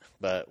body,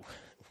 but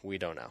we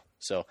don't know.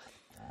 So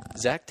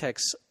Zach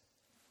texts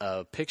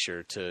a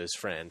picture to his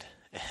friend,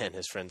 and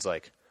his friend's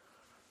like,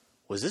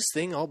 was this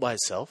thing all by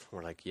itself?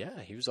 We're like,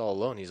 yeah, he was all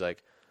alone. He's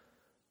like,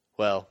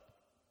 well,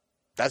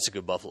 that's a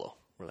good buffalo.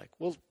 We're like,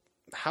 well,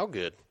 how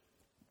good?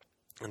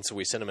 And so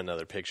we sent him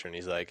another picture, and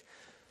he's like,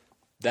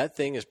 that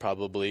thing is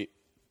probably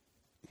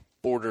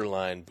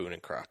borderline Boone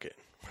and Crockett.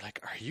 We're like,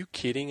 are you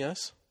kidding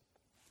us?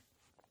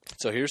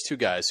 So here's two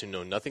guys who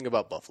know nothing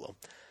about buffalo,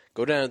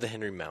 go down to the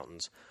Henry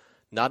Mountains,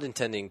 not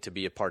intending to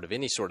be a part of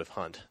any sort of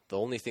hunt. The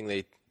only thing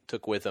they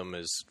took with them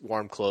is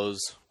warm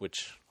clothes,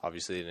 which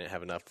obviously they didn't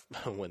have enough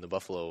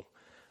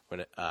when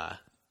it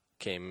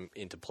came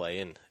into play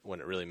and when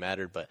it really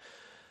mattered, but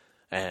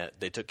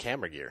they took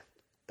camera gear.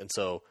 And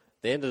so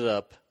they ended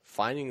up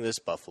finding this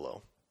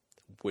buffalo,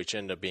 which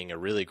ended up being a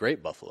really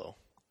great buffalo,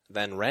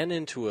 then ran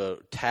into a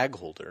tag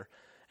holder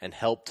and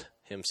helped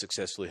him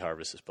successfully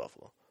harvest this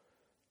buffalo.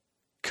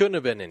 Couldn't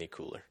have been any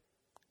cooler.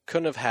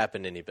 Couldn't have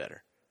happened any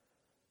better.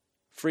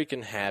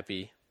 Freaking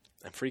happy.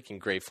 I'm freaking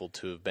grateful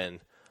to have been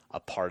a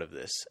part of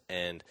this.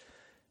 And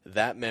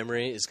that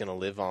memory is going to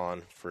live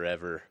on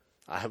forever.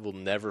 I will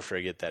never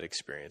forget that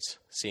experience.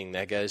 Seeing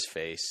that guy's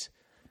face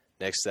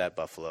next to that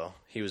buffalo.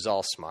 He was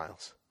all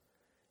smiles.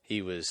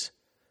 He was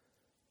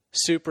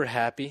super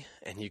happy,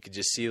 and you could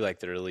just see like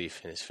the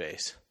relief in his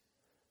face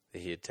that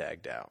he had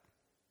tagged out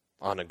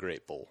on a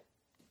great bull.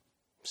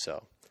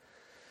 So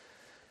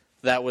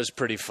that was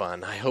pretty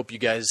fun. I hope you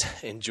guys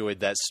enjoyed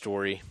that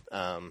story.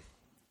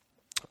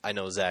 I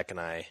know Zach and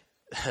I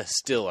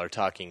still are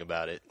talking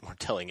about it. We're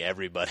telling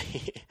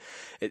everybody.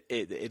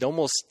 It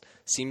almost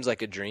seems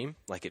like a dream,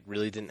 like it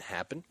really didn't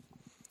happen.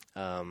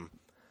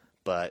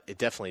 But it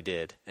definitely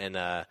did.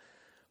 And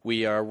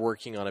we are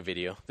working on a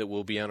video that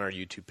will be on our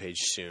YouTube page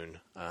soon.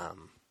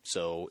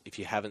 So if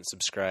you haven't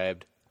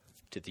subscribed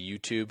to the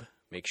YouTube,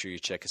 make sure you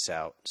check us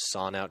out.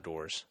 Sahn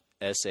Outdoors,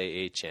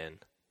 SAHN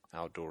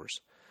Outdoors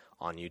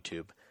on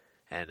YouTube.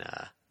 And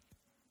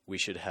we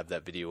should have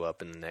that video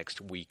up in the next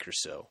week or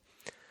so.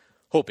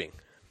 Hoping.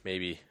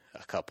 Maybe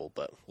a couple,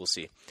 but we'll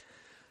see.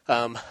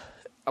 I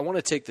want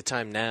to take the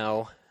time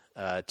now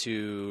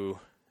to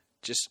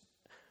just...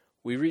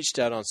 We reached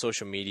out on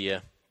social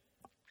media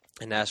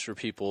and asked for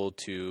people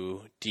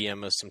to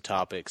DM us some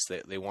topics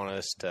that they want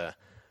us to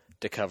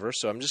cover.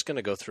 So I'm just going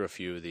to go through a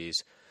few of these.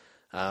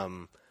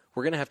 We're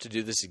going to have to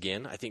do this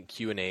again. I think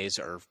Q&As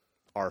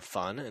are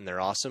fun, and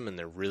they're awesome, and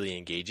they're really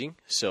engaging.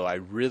 So I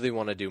really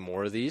want to do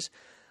more of these,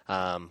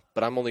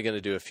 but I'm only going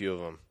to do a few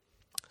of them.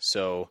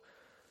 So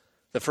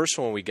the first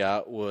one we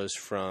got was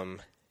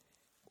from,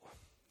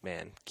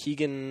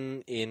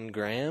 Keegan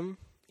Ingram.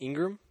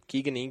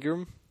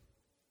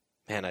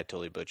 Man, I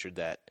totally butchered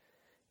that.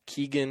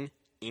 Keegan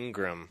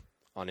Ingram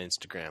on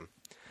Instagram.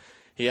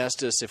 He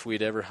asked us if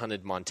we'd ever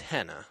hunted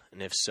Montana,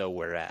 and if so,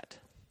 where at?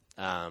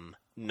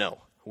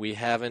 No, we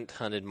haven't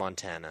hunted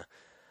Montana.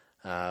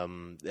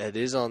 That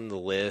is on the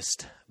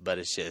list, but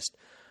it's just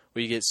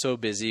we get so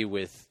busy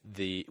with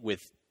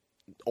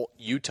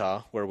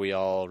Utah, where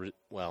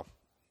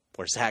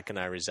where Zach and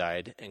I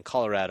reside, and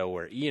Colorado,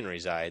 where Ian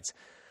resides,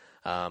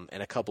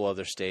 and a couple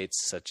other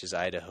states such as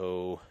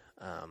Idaho.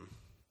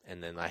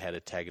 And then I had a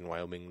tag in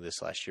Wyoming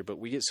this last year. But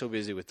we get so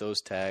busy with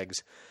those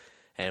tags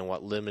and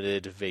what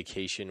limited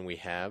vacation we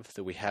have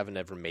that we haven't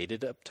ever made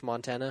it up to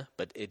Montana.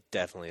 But it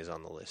definitely is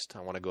on the list. I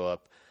want to go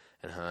up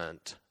and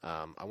hunt.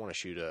 I want to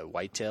shoot a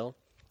whitetail.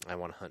 I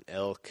want to hunt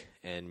elk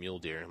and mule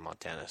deer in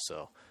Montana.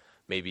 So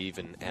maybe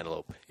even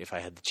antelope if I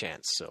had the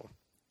chance. So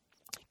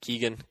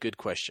Keegan, good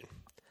question.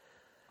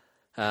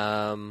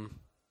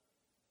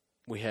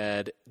 We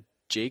had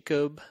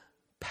Jacob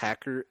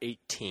Packer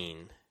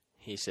 18.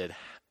 He said,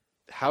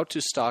 how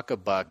to stalk a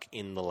buck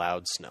in the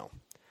loud snow.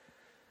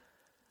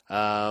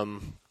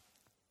 That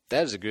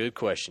is a good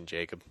question,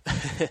 Jacob.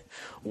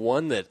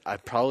 One that I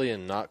probably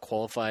am not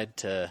qualified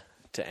to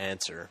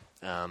answer.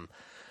 I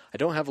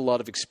don't have a lot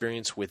of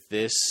experience with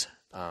this.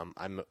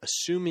 I'm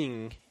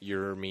assuming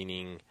you're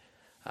meaning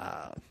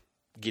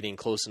getting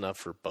close enough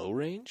for bow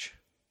range,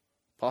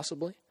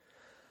 possibly.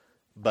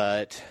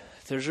 But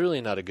there's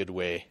really not a good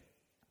way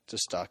to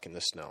stalk in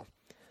the snow.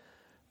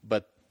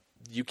 But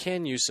you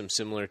can use some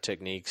similar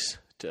techniques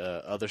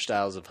to other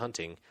styles of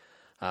hunting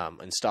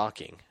and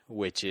stalking,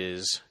 which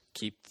is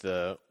keep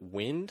the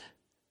wind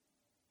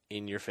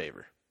in your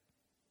favor.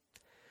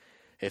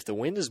 If the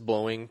wind is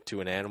blowing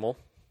to an animal,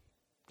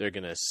 they're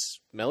going to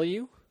smell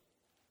you,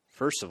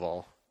 first of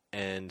all,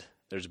 and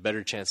there's a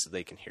better chance that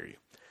they can hear you.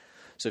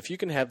 So if you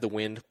can have the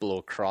wind blow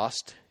across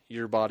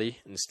your body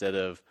instead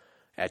of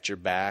at your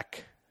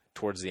back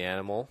towards the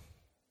animal,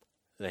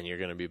 then you're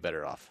going to be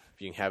better off.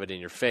 If you can have it in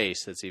your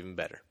face, that's even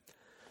better.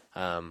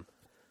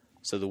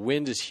 So the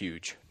wind is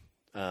huge.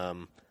 I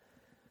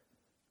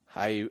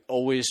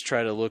always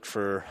try to look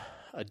for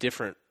a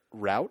different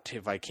route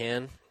if I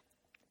can,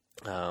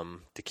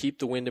 to keep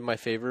the wind in my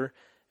favor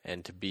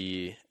and to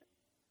be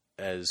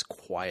as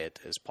quiet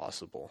as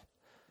possible.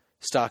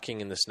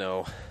 Stalking in the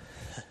snow,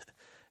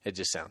 it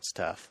just sounds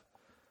tough.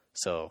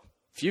 So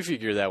if you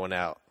figure that one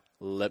out,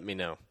 let me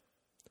know.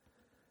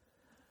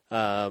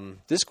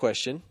 This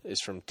question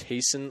is from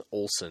Tayson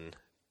Olson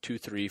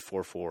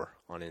 2344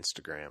 on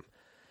Instagram.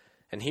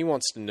 And he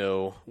wants to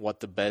know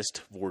what the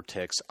best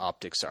Vortex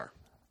optics are.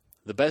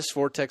 The best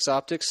Vortex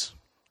optics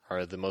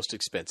are the most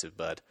expensive,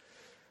 bud.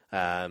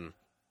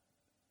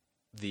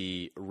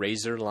 The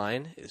Razor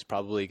line is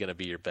probably going to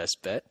be your best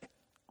bet.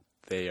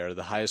 They are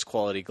the highest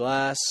quality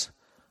glass,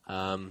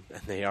 and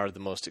they are the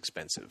most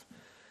expensive.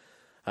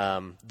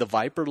 The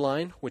Viper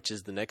line, which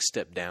is the next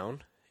step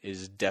down,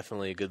 is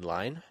definitely a good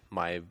line.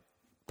 My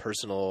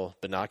personal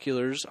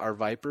binoculars are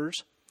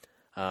Vipers,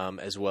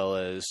 as well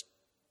as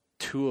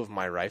 2 of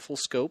my rifle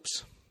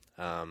scopes.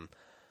 I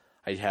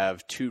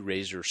have 2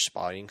 Razor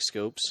spotting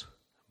scopes,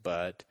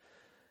 but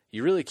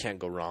you really can't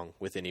go wrong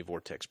with any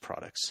Vortex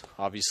products.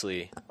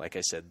 Obviously, like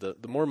I said,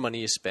 the more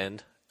money you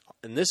spend,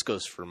 and this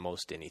goes for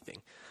most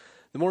anything,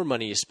 the more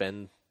money you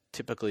spend,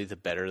 typically the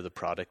better the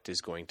product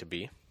is going to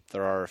be.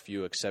 There are a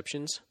few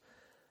exceptions,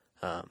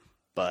 so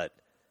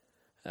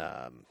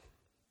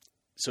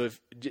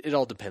if it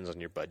all depends on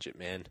your budget,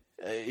 man.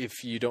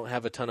 If you don't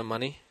have a ton of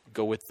money,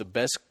 go with the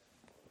best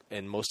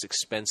and most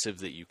expensive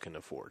that you can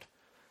afford.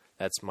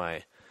 That's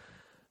my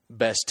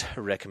best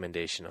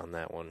recommendation on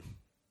that one.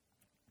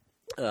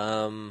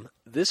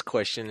 This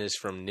question is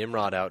from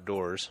Nimrod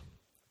Outdoors.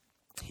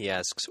 He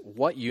asks,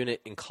 what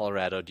unit in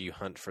Colorado do you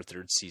hunt for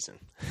third season?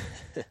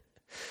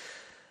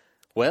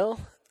 Well,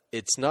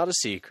 it's not a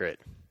secret,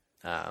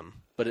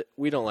 but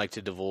we don't like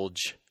to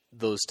divulge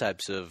those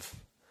types of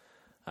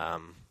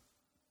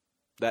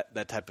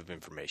that type of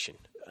information.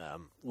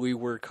 We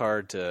work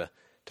hard to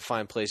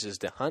find places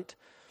to hunt,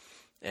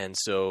 and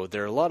so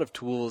there are a lot of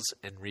tools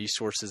and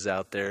resources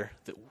out there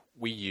that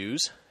we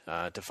use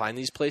to find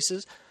these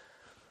places.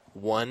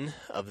 One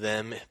of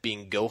them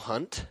being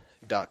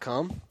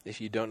GoHunt.com.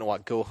 If you don't know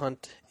what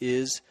GoHunt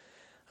is,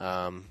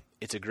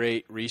 it's a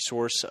great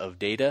resource of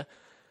data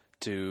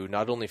to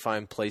not only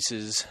find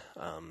places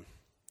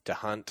to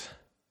hunt.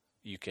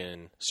 You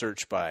can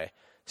search by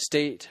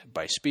state,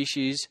 by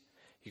species.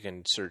 You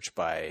can search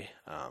by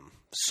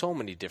so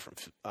many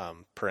different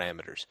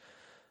parameters.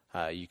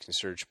 You can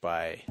search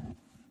by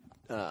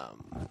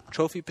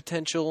trophy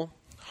potential,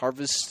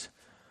 harvest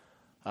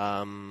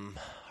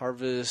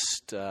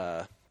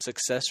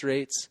success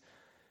rates.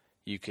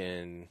 You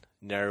can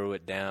narrow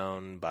it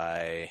down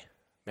by,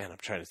 I'm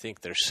trying to think.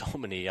 There's so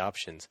many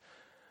options.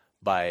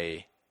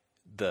 By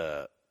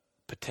the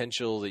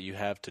potential that you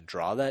have to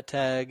draw that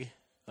tag,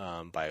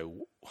 by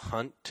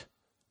hunt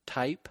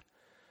type.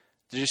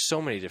 There's just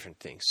so many different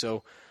things.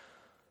 So,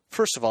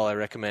 first of all, I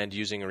recommend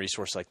using a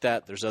resource like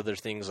that. There's other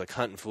things like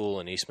Hunt and Fool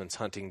and Eastman's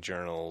Hunting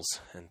Journals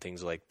and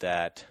things like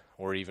that,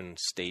 or even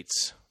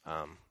states'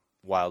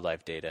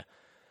 wildlife data.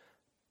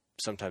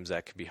 Sometimes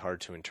that can be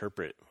hard to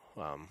interpret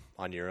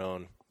on your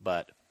own,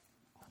 but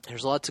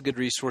there's lots of good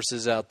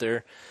resources out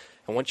there.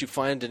 And once you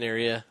find an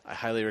area, I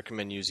highly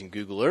recommend using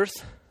Google Earth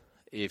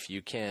if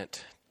you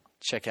can't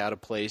check out a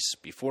place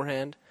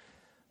beforehand.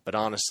 But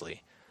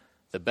honestly,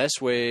 the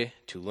best way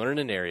to learn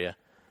an area,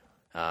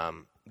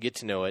 get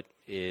to know it,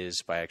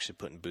 is by actually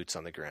putting boots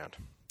on the ground.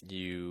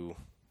 You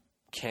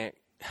can't,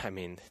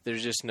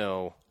 there's just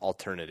no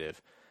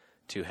alternative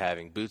to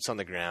having boots on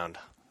the ground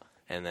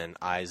and then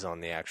eyes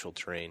on the actual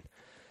terrain.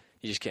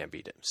 You just can't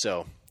beat it.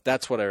 So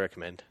that's what I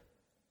recommend.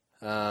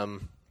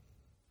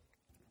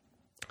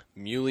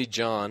 Muley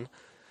John,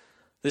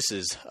 this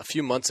is a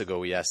few months ago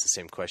we asked the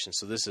same question,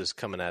 so this is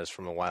coming at us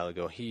from a while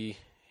ago. He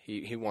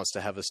wants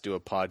to have us do a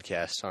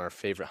podcast on our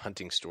favorite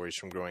hunting stories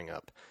from growing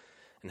up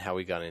and how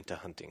we got into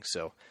hunting.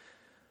 So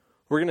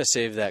we're going to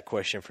save that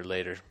question for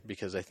later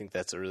because I think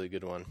that's a really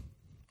good one.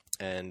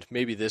 And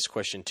maybe this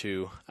question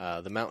too.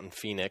 The Mountain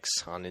Phoenix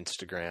on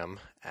Instagram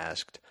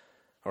asked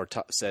or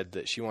said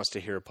that she wants to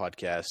hear a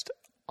podcast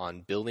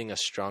on building a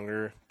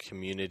stronger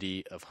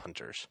community of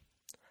hunters.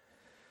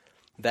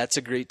 That's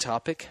a great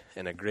topic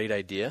and a great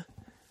idea.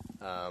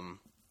 And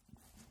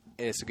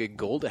it's a good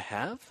goal to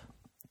have,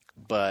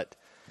 but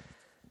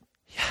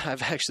yeah,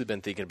 I've actually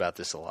been thinking about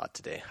this a lot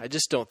today. I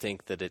just don't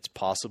think that it's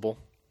possible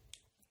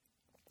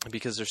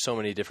because there's so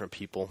many different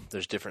people.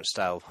 There's different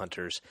style of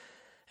hunters,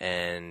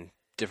 and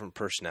different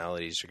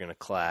personalities are going to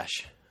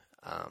clash.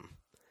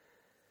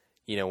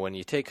 When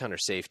you take hunter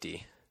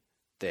safety,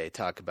 they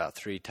talk about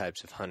 3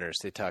 types of hunters.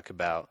 They talk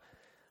about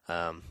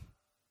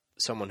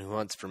someone who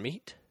hunts for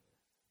meat,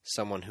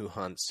 someone who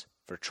hunts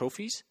for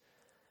trophies,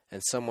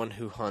 and someone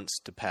who hunts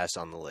to pass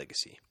on the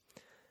legacy.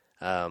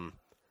 And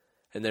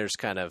there's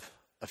kind of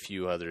a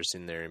few others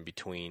in there in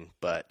between,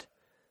 but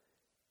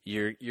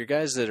your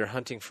guys that are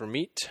hunting for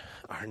meat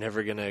are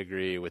never going to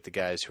agree with the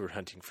guys who are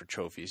hunting for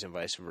trophies and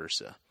vice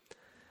versa.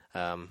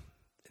 And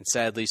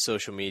sadly,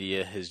 social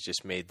media has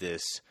just made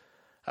this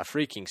a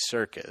freaking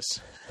circus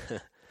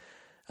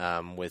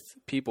with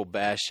people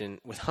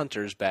with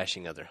hunters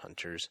bashing other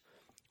hunters,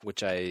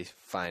 which I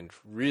find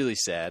really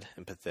sad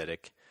and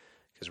pathetic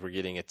because we're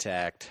getting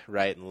attacked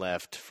right and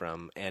left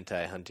from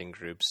anti-hunting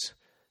groups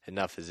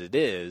enough as it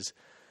is,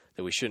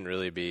 that we shouldn't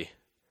really be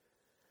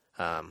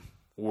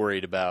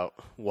worried about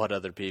what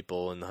other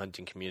people in the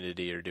hunting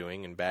community are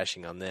doing and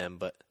bashing on them,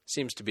 but it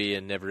seems to be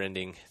a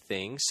never-ending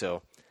thing.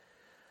 So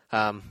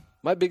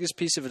my biggest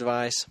piece of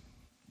advice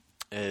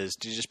is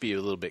to just be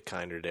a little bit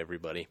kinder to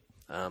everybody.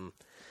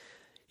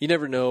 You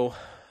never know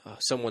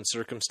someone's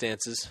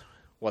circumstances,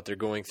 what they're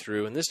going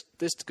through, and this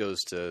goes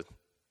to,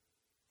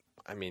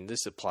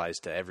 this applies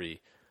to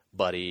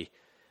everybody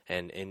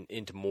and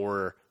into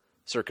more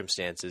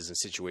circumstances and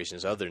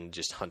situations other than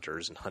just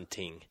hunters and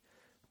hunting.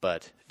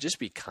 But just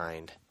be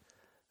kind.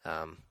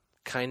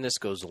 Kindness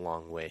goes a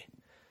long way.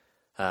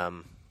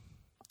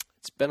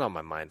 It's been on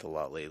my mind a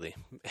lot lately,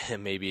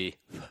 and maybe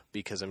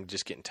because I'm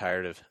just getting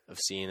tired of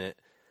seeing it,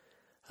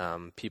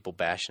 people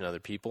bashing other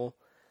people,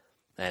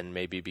 and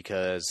maybe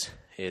because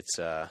it's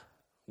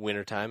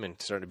wintertime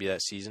and starting to be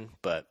that season.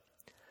 But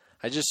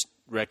I just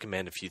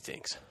recommend a few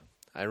things.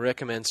 I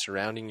recommend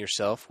surrounding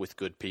yourself with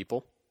good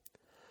people.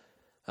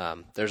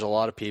 There's a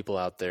lot of people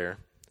out there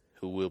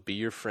who will be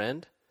your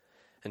friend,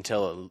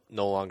 until it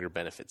no longer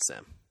benefits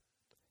them.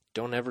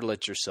 Don't ever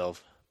let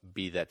yourself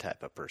be that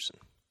type of person.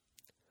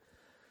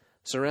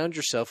 Surround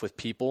yourself with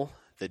people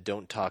that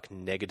don't talk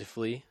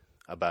negatively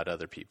about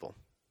other people.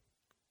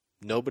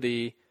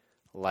 Nobody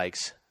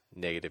likes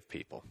negative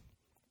people.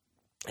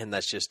 And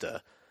that's just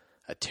a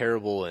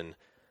terrible and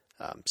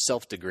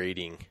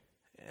self-degrading,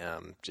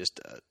 just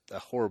a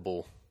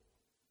horrible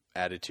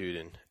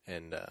attitude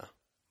and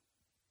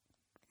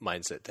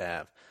mindset to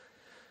have.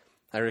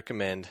 I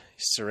recommend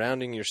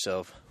surrounding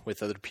yourself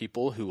with other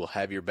people who will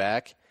have your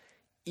back,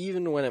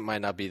 even when it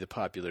might not be the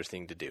popular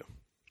thing to do.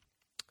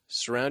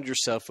 Surround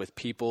yourself with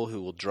people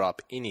who will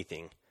drop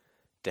anything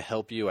to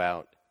help you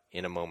out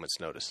in a moment's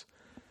notice.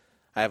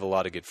 I have a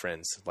lot of good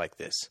friends like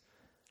this.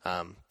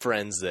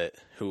 Friends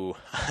who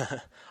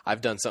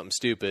I've done something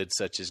stupid,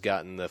 such as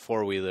gotten the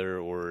four-wheeler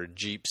or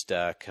Jeep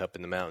stuck up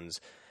in the mountains.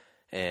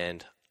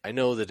 And I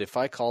know that if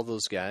I call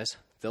those guys,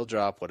 they'll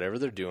drop whatever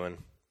they're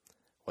doing,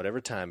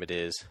 whatever time it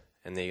is,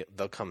 and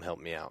they'll come help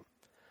me out.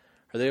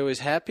 Are they always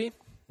happy?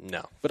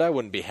 No. But I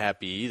wouldn't be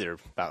happy either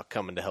about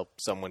coming to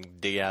help someone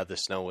dig out of the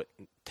snow at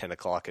 10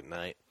 o'clock at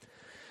night.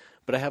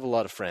 But I have a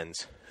lot of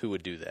friends who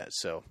would do that,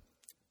 so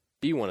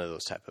be one of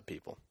those type of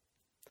people.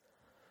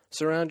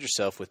 Surround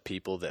yourself with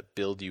people that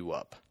build you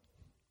up.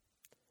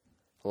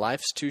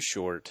 Life's too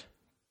short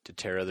to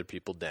tear other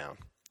people down.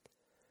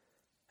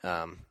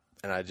 And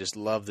I just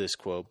love this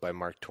quote by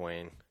Mark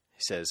Twain.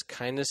 He says,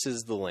 "Kindness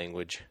is the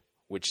language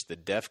which the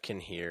deaf can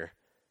hear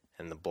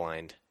and the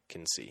blind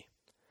can see."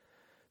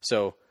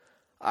 So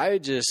I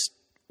just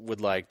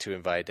would like to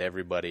invite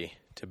everybody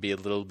to be a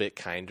little bit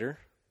kinder.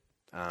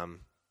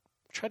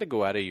 Try to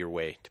go out of your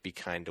way to be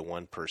kind to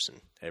one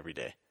person every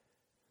day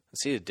and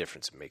see the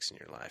difference it makes in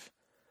your life.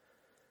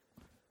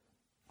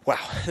 Wow,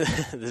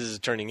 this is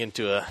turning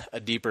into a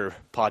deeper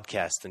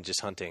podcast than just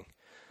hunting,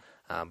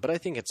 but I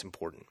think it's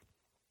important.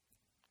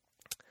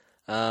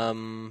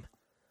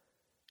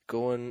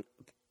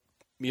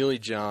 Muley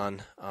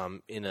John,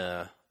 in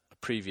a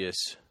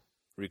previous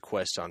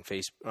request on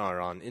Facebook or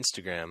on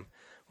Instagram,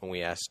 when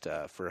we asked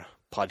for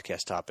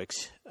podcast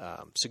topics,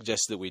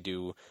 suggested that we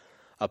do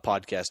a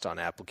podcast on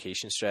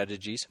application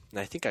strategies, and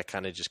I think I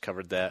kind of just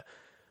covered that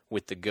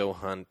with the Go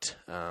Hunt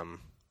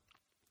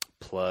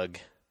plug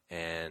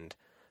and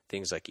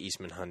things like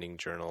Eastman Hunting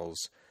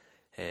Journals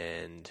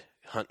and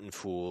Hunt and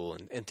Fool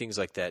and things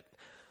like that.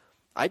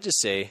 I just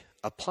say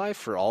apply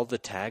for all the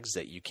tags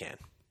that you can.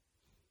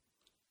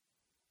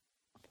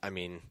 I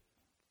mean,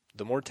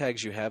 the more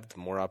tags you have, the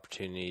more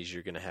opportunities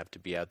you're going to have to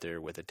be out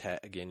there with a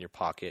tag in your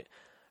pocket,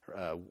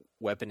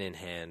 weapon in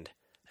hand,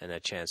 and a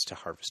chance to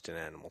harvest an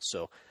animal.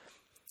 So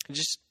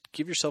just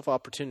give yourself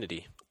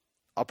opportunity.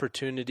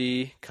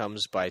 Opportunity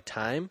comes by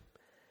time,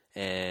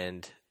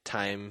 and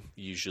time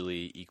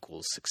usually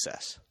equals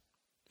success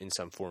in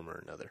some form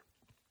or another.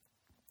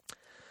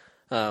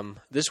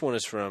 This one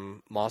is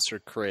from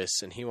Mosser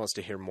Chris, and he wants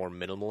to hear more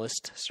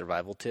minimalist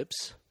survival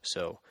tips.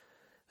 So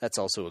that's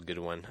also a good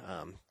one.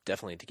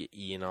 Definitely to get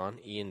Ian on.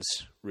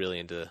 Ian's really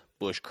into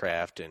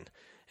bushcraft and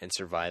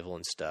survival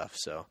and stuff.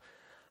 So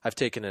I've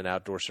taken an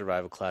outdoor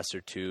survival class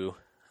or two,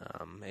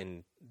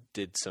 and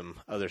did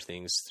some other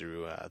things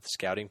through the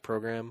scouting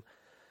program.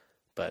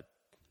 But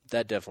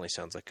that definitely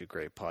sounds like a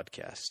great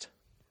podcast.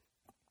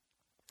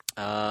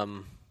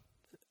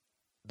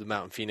 The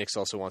Mountain Phoenix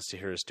also wants to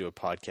hear us do a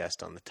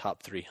podcast on the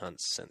top 3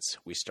 hunts since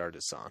we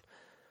started on,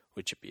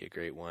 which would be a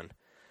great one.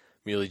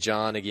 Muley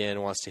John,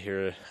 again, wants to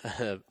hear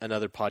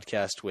another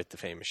podcast with the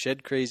famous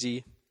Shed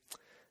Crazy.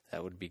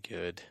 That would be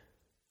good.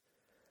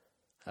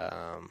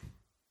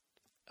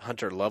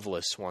 Hunter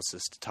Lovelace wants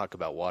us to talk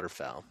about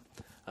waterfowl.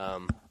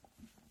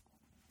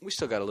 We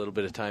still got a little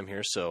bit of time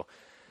here, so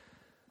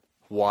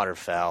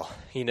waterfowl.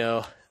 You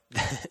know,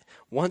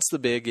 once the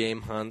big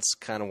game hunts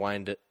kind of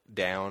wind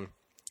down,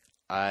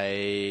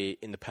 I,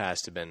 in the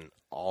past, have been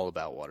all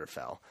about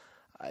waterfowl.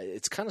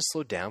 It's kind of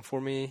slowed down for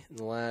me in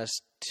the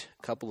last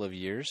couple of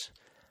years.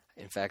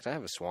 In fact, I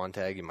have a swan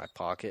tag in my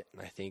pocket,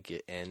 and I think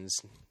the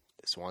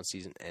swan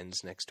season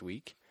ends next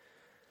week.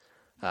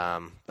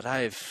 But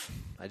I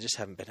just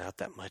haven't been out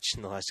that much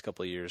in the last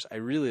couple of years. I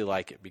really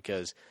like it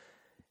because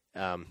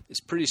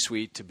it's pretty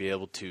sweet to be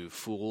able to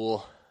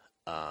fool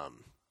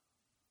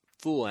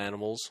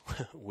animals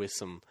with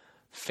some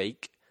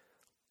fake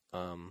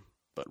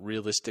but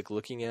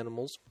realistic-looking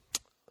animals,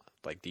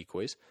 like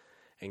decoys,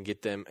 and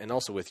get them, and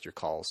also with your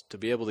calls, to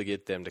be able to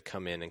get them to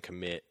come in and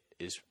commit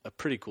is a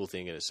pretty cool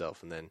thing in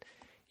itself, and then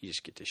you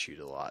just get to shoot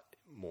a lot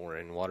more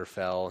in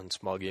waterfowl and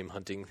small game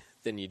hunting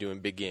than you do in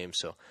big game,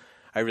 so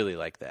I really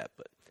like that.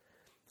 But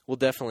we'll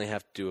definitely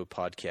have to do a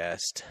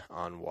podcast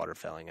on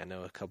waterfowling. I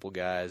know a couple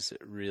guys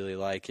that really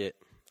like it.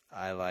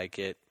 I like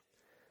it.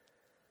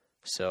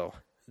 So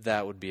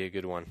that would be a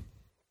good one.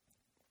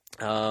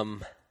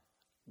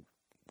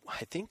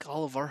 I think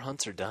all of our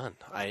hunts are done.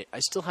 I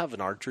still have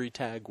an archery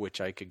tag,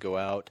 which I could go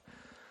out,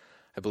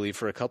 I believe,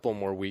 for a couple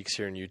more weeks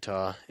here in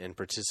Utah and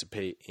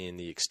participate in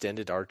the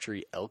extended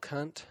archery elk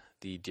hunt.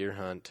 The deer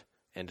hunt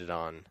ended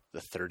on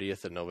the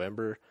 30th of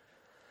November.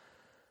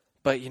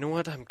 But you know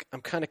what? I'm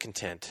kind of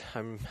content.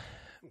 I'm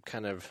I'm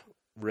kind of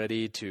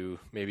ready to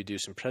maybe do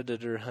some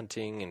predator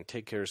hunting and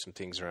take care of some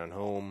things around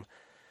home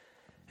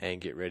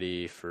and get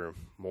ready for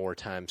more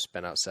time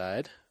spent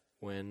outside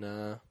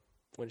when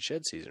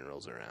shed season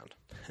rolls around.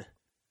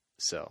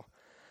 So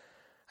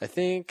I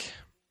think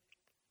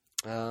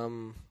that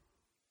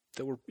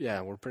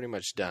we're pretty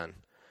much done.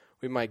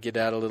 We might get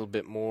out a little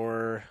bit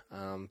more,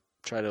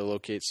 try to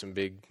locate some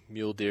big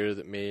mule deer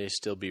that may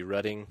still be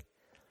rutting,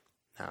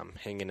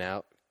 hanging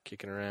out,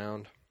 kicking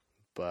around,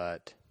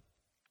 but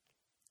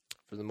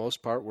for the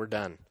most part, we're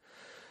done.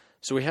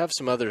 So we have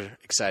some other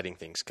exciting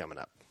things coming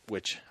up,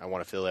 which I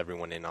want to fill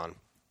everyone in on.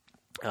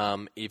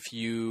 If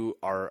you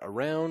are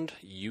around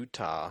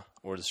Utah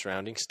or the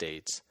surrounding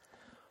states,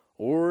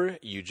 or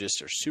you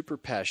just are super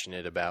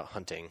passionate about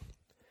hunting,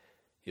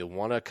 you'll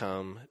want to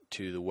come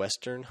to the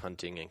Western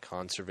Hunting and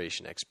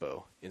Conservation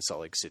Expo in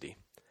Salt Lake City.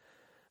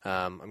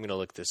 I'm going to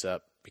look this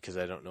up because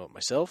I don't know it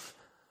myself,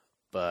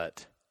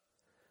 but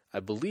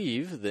I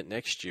believe that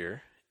next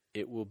year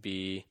it will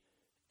be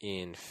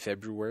in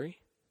February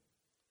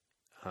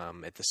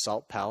at the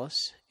Salt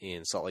Palace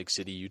in Salt Lake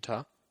City,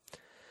 Utah.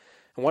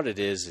 And what it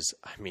is,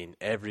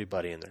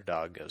 everybody and their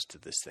dog goes to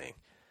this thing.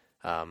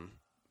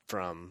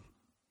 From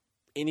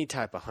any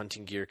type of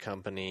hunting gear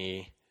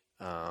company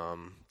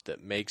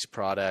that makes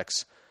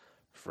products,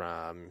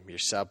 from your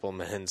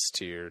supplements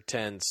to your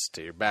tents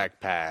to your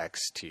backpacks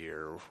to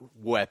your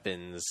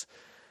weapons,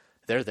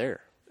 they're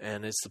there.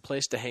 And it's the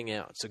place to hang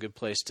out. It's a good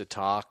place to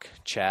talk,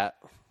 chat,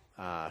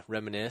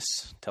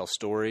 reminisce, tell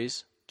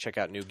stories, check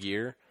out new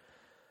gear.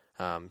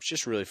 It's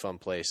just a really fun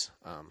place.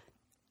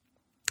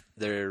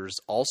 There's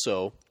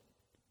also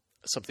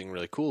something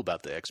really cool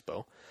about the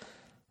expo.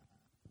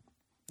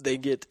 They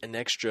get an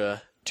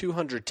extra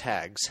 200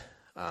 tags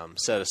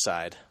set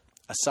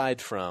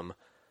aside from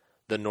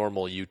the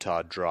normal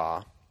Utah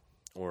draw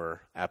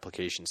or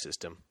application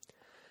system.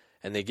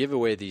 And they give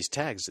away these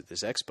tags at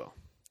this expo.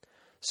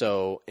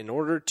 So in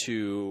order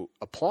to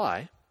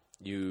apply,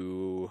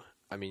 you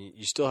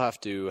still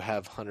have to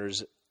have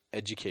hunter's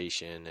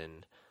education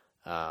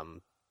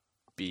and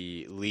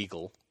be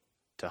legal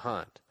to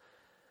hunt.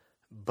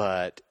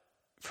 But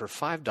for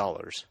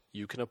 $5,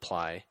 you can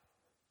apply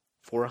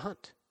for a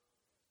hunt.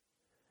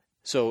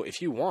 So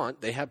if you want,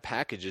 they have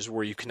packages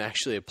where you can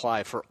actually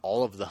apply for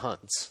all of the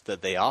hunts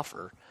that they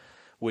offer,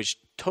 which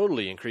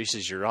totally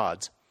increases your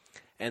odds.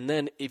 And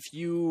then if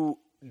you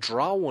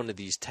draw one of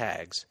these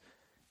tags,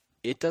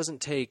 it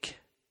doesn't take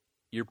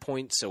your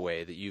points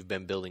away that you've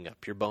been building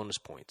up, your bonus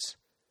points.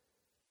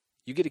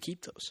 You get to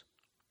keep those.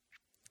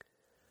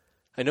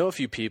 I know a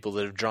few people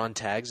that have drawn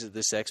tags at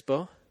this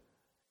expo,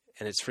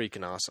 and it's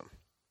freaking awesome.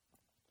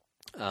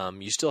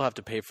 You still have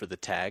to pay for the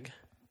tag,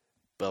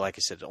 but like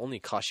I said, it only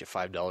costs you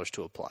 $5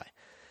 to apply.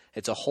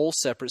 It's a whole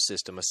separate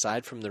system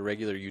aside from the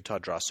regular Utah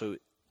draw, so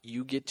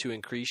you get to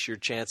increase your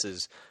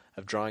chances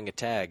of drawing a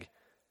tag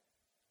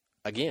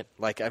again.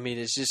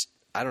 It's just,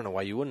 I don't know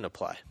why you wouldn't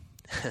apply.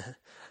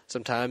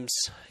 Sometimes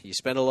you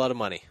spend a lot of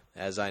money,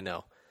 as I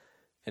know,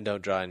 and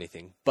don't draw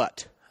anything.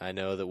 But I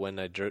know that when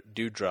I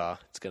do draw,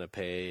 it's going to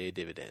pay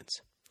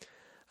dividends.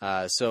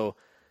 So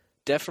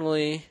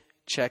definitely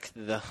check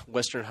the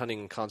Western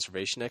Hunting and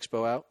Conservation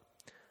Expo out.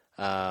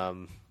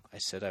 I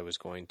said I was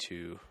going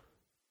to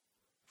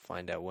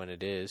find out when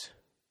it is.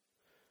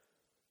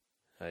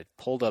 I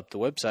pulled up the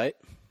website.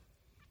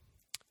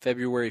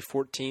 February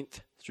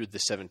 14th through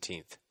the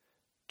 17th,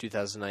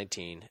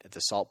 2019 at the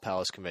Salt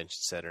Palace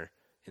Convention Center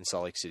in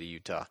Salt Lake City,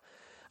 Utah.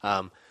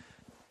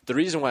 The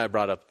reason why I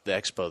brought up the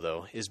expo,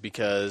 though, is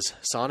because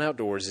Sawn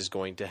Outdoors is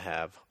going to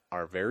have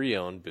our very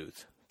own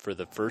booth for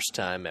the first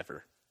time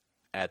ever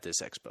at this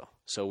expo.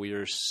 So we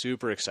are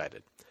super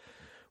excited.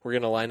 We're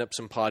going to line up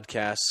some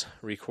podcasts,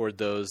 record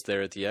those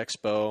there at the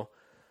expo.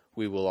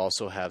 We will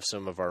also have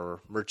some of our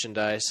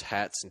merchandise,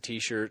 hats and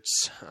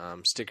T-shirts,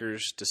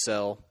 stickers to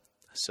sell.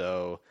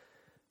 So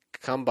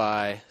come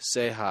by,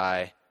 say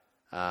hi.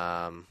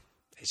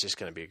 It's just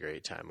going to be a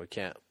great time. We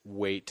can't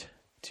wait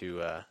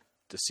to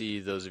see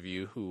those of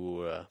you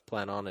who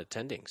plan on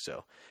attending.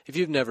 So if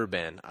you've never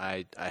been,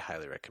 I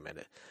highly recommend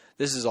it.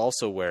 This is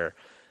also where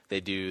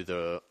they do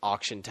the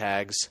auction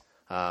tags.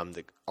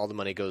 All the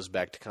money goes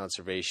back to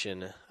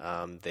conservation.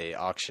 They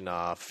auction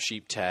off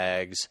sheep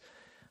tags.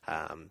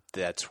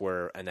 That's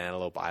where an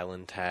Antelope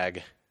Island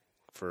tag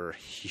for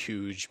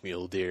huge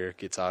mule deer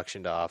gets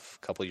auctioned off.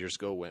 A couple of years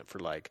ago, went for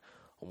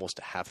almost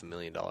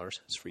 $500,000.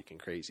 It's freaking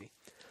crazy.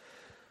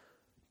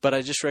 But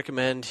I just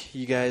recommend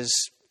you guys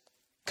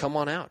come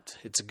on out.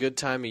 It's a good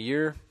time of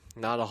year.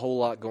 Not a whole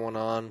lot going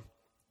on.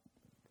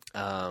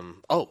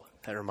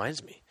 That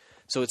reminds me.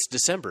 So it's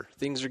December.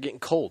 Things are getting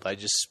cold. I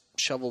just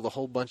shoveled a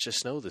whole bunch of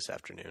snow this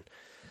afternoon.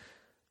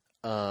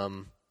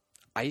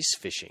 Ice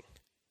fishing.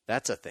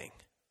 That's a thing.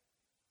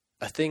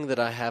 A thing that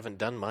I haven't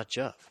done much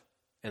of.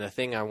 And a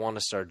thing I want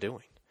to start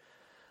doing.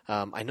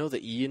 I know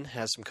that Ian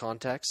has some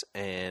contacts,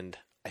 and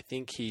I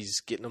think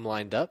he's getting them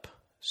lined up.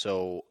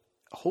 So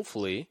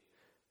hopefully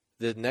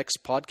the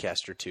next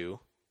podcast or two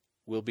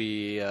we'll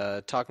be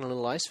talking a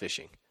little ice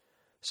fishing.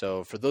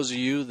 So for those of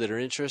you that are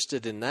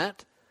interested in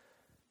that,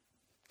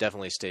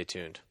 definitely stay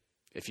tuned.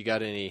 If you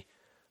got any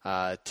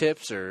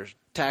tips or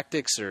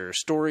tactics or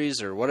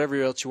stories or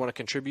whatever else you want to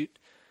contribute,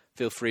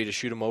 feel free to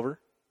shoot them over.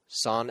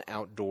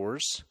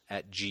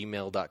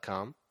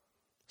 SahnOutdoors@gmail.com.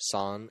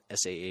 Sahn,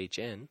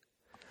 S-A-H-N.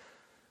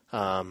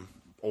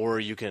 Or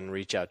you can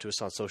reach out to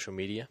us on social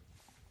media.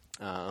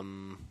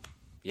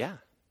 Yeah,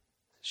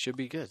 should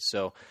be good.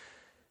 So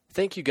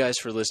thank you guys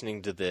for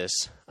listening to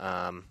this.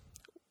 I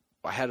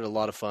had a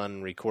lot of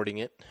fun recording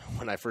it.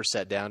 When I first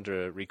sat down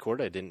to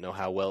record, I didn't know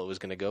how well it was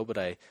going to go, but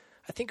I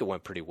think it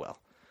went pretty well.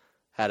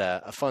 Had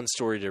a fun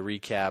story to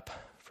recap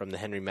from the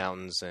Henry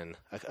Mountains and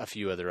a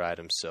few other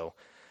items. So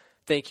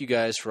thank you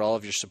guys for all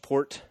of your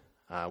support.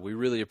 We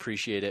really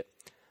appreciate it.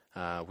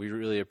 We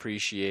really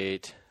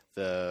appreciate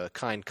the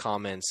kind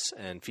comments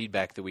and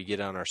feedback that we get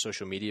on our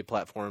social media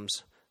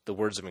platforms, the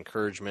words of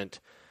encouragement,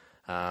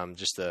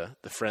 just the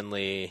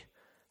friendly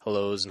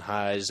hellos and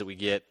highs that we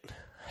get.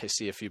 I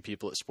see a few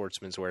people at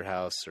Sportsman's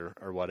Warehouse or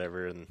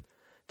whatever and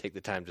take the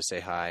time to say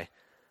hi,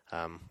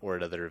 or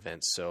at other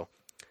events. So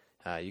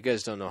you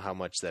guys don't know how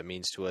much that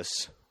means to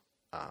us.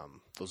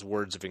 Those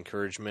words of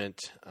encouragement,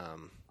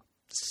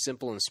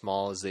 simple and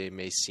small as they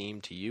may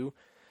seem to you,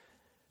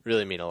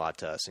 really mean a lot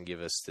to us and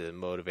give us the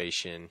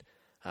motivation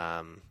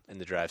and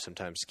the drive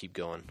sometimes to keep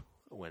going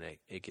when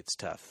it gets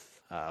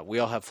tough. We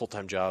all have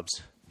full-time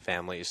jobs,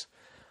 families,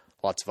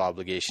 lots of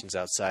obligations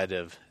outside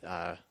of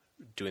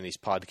doing these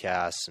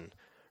podcasts and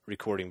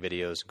recording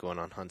videos, going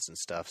on hunts and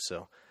stuff.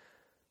 So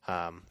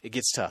it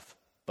gets tough,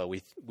 but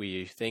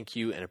we thank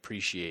you and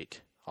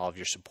appreciate all of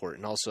your support.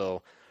 And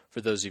also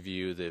for those of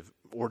you that have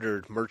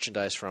ordered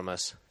merchandise from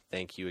us,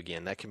 thank you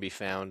again. That can be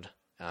found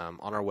on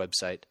our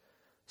website,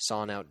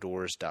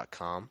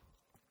 SahnOutdoors.com.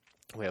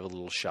 We have a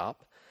little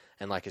shop.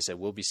 And like I said,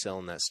 we'll be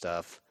selling that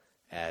stuff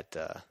at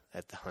the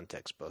Hunt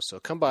Expo. So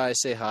come by,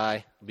 say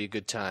hi. It'll be a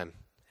good time.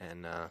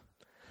 And I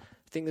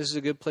think this is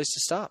a good place to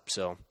stop.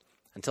 So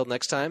until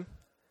next time,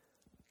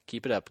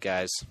 keep it up,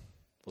 guys.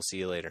 We'll see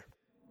you later.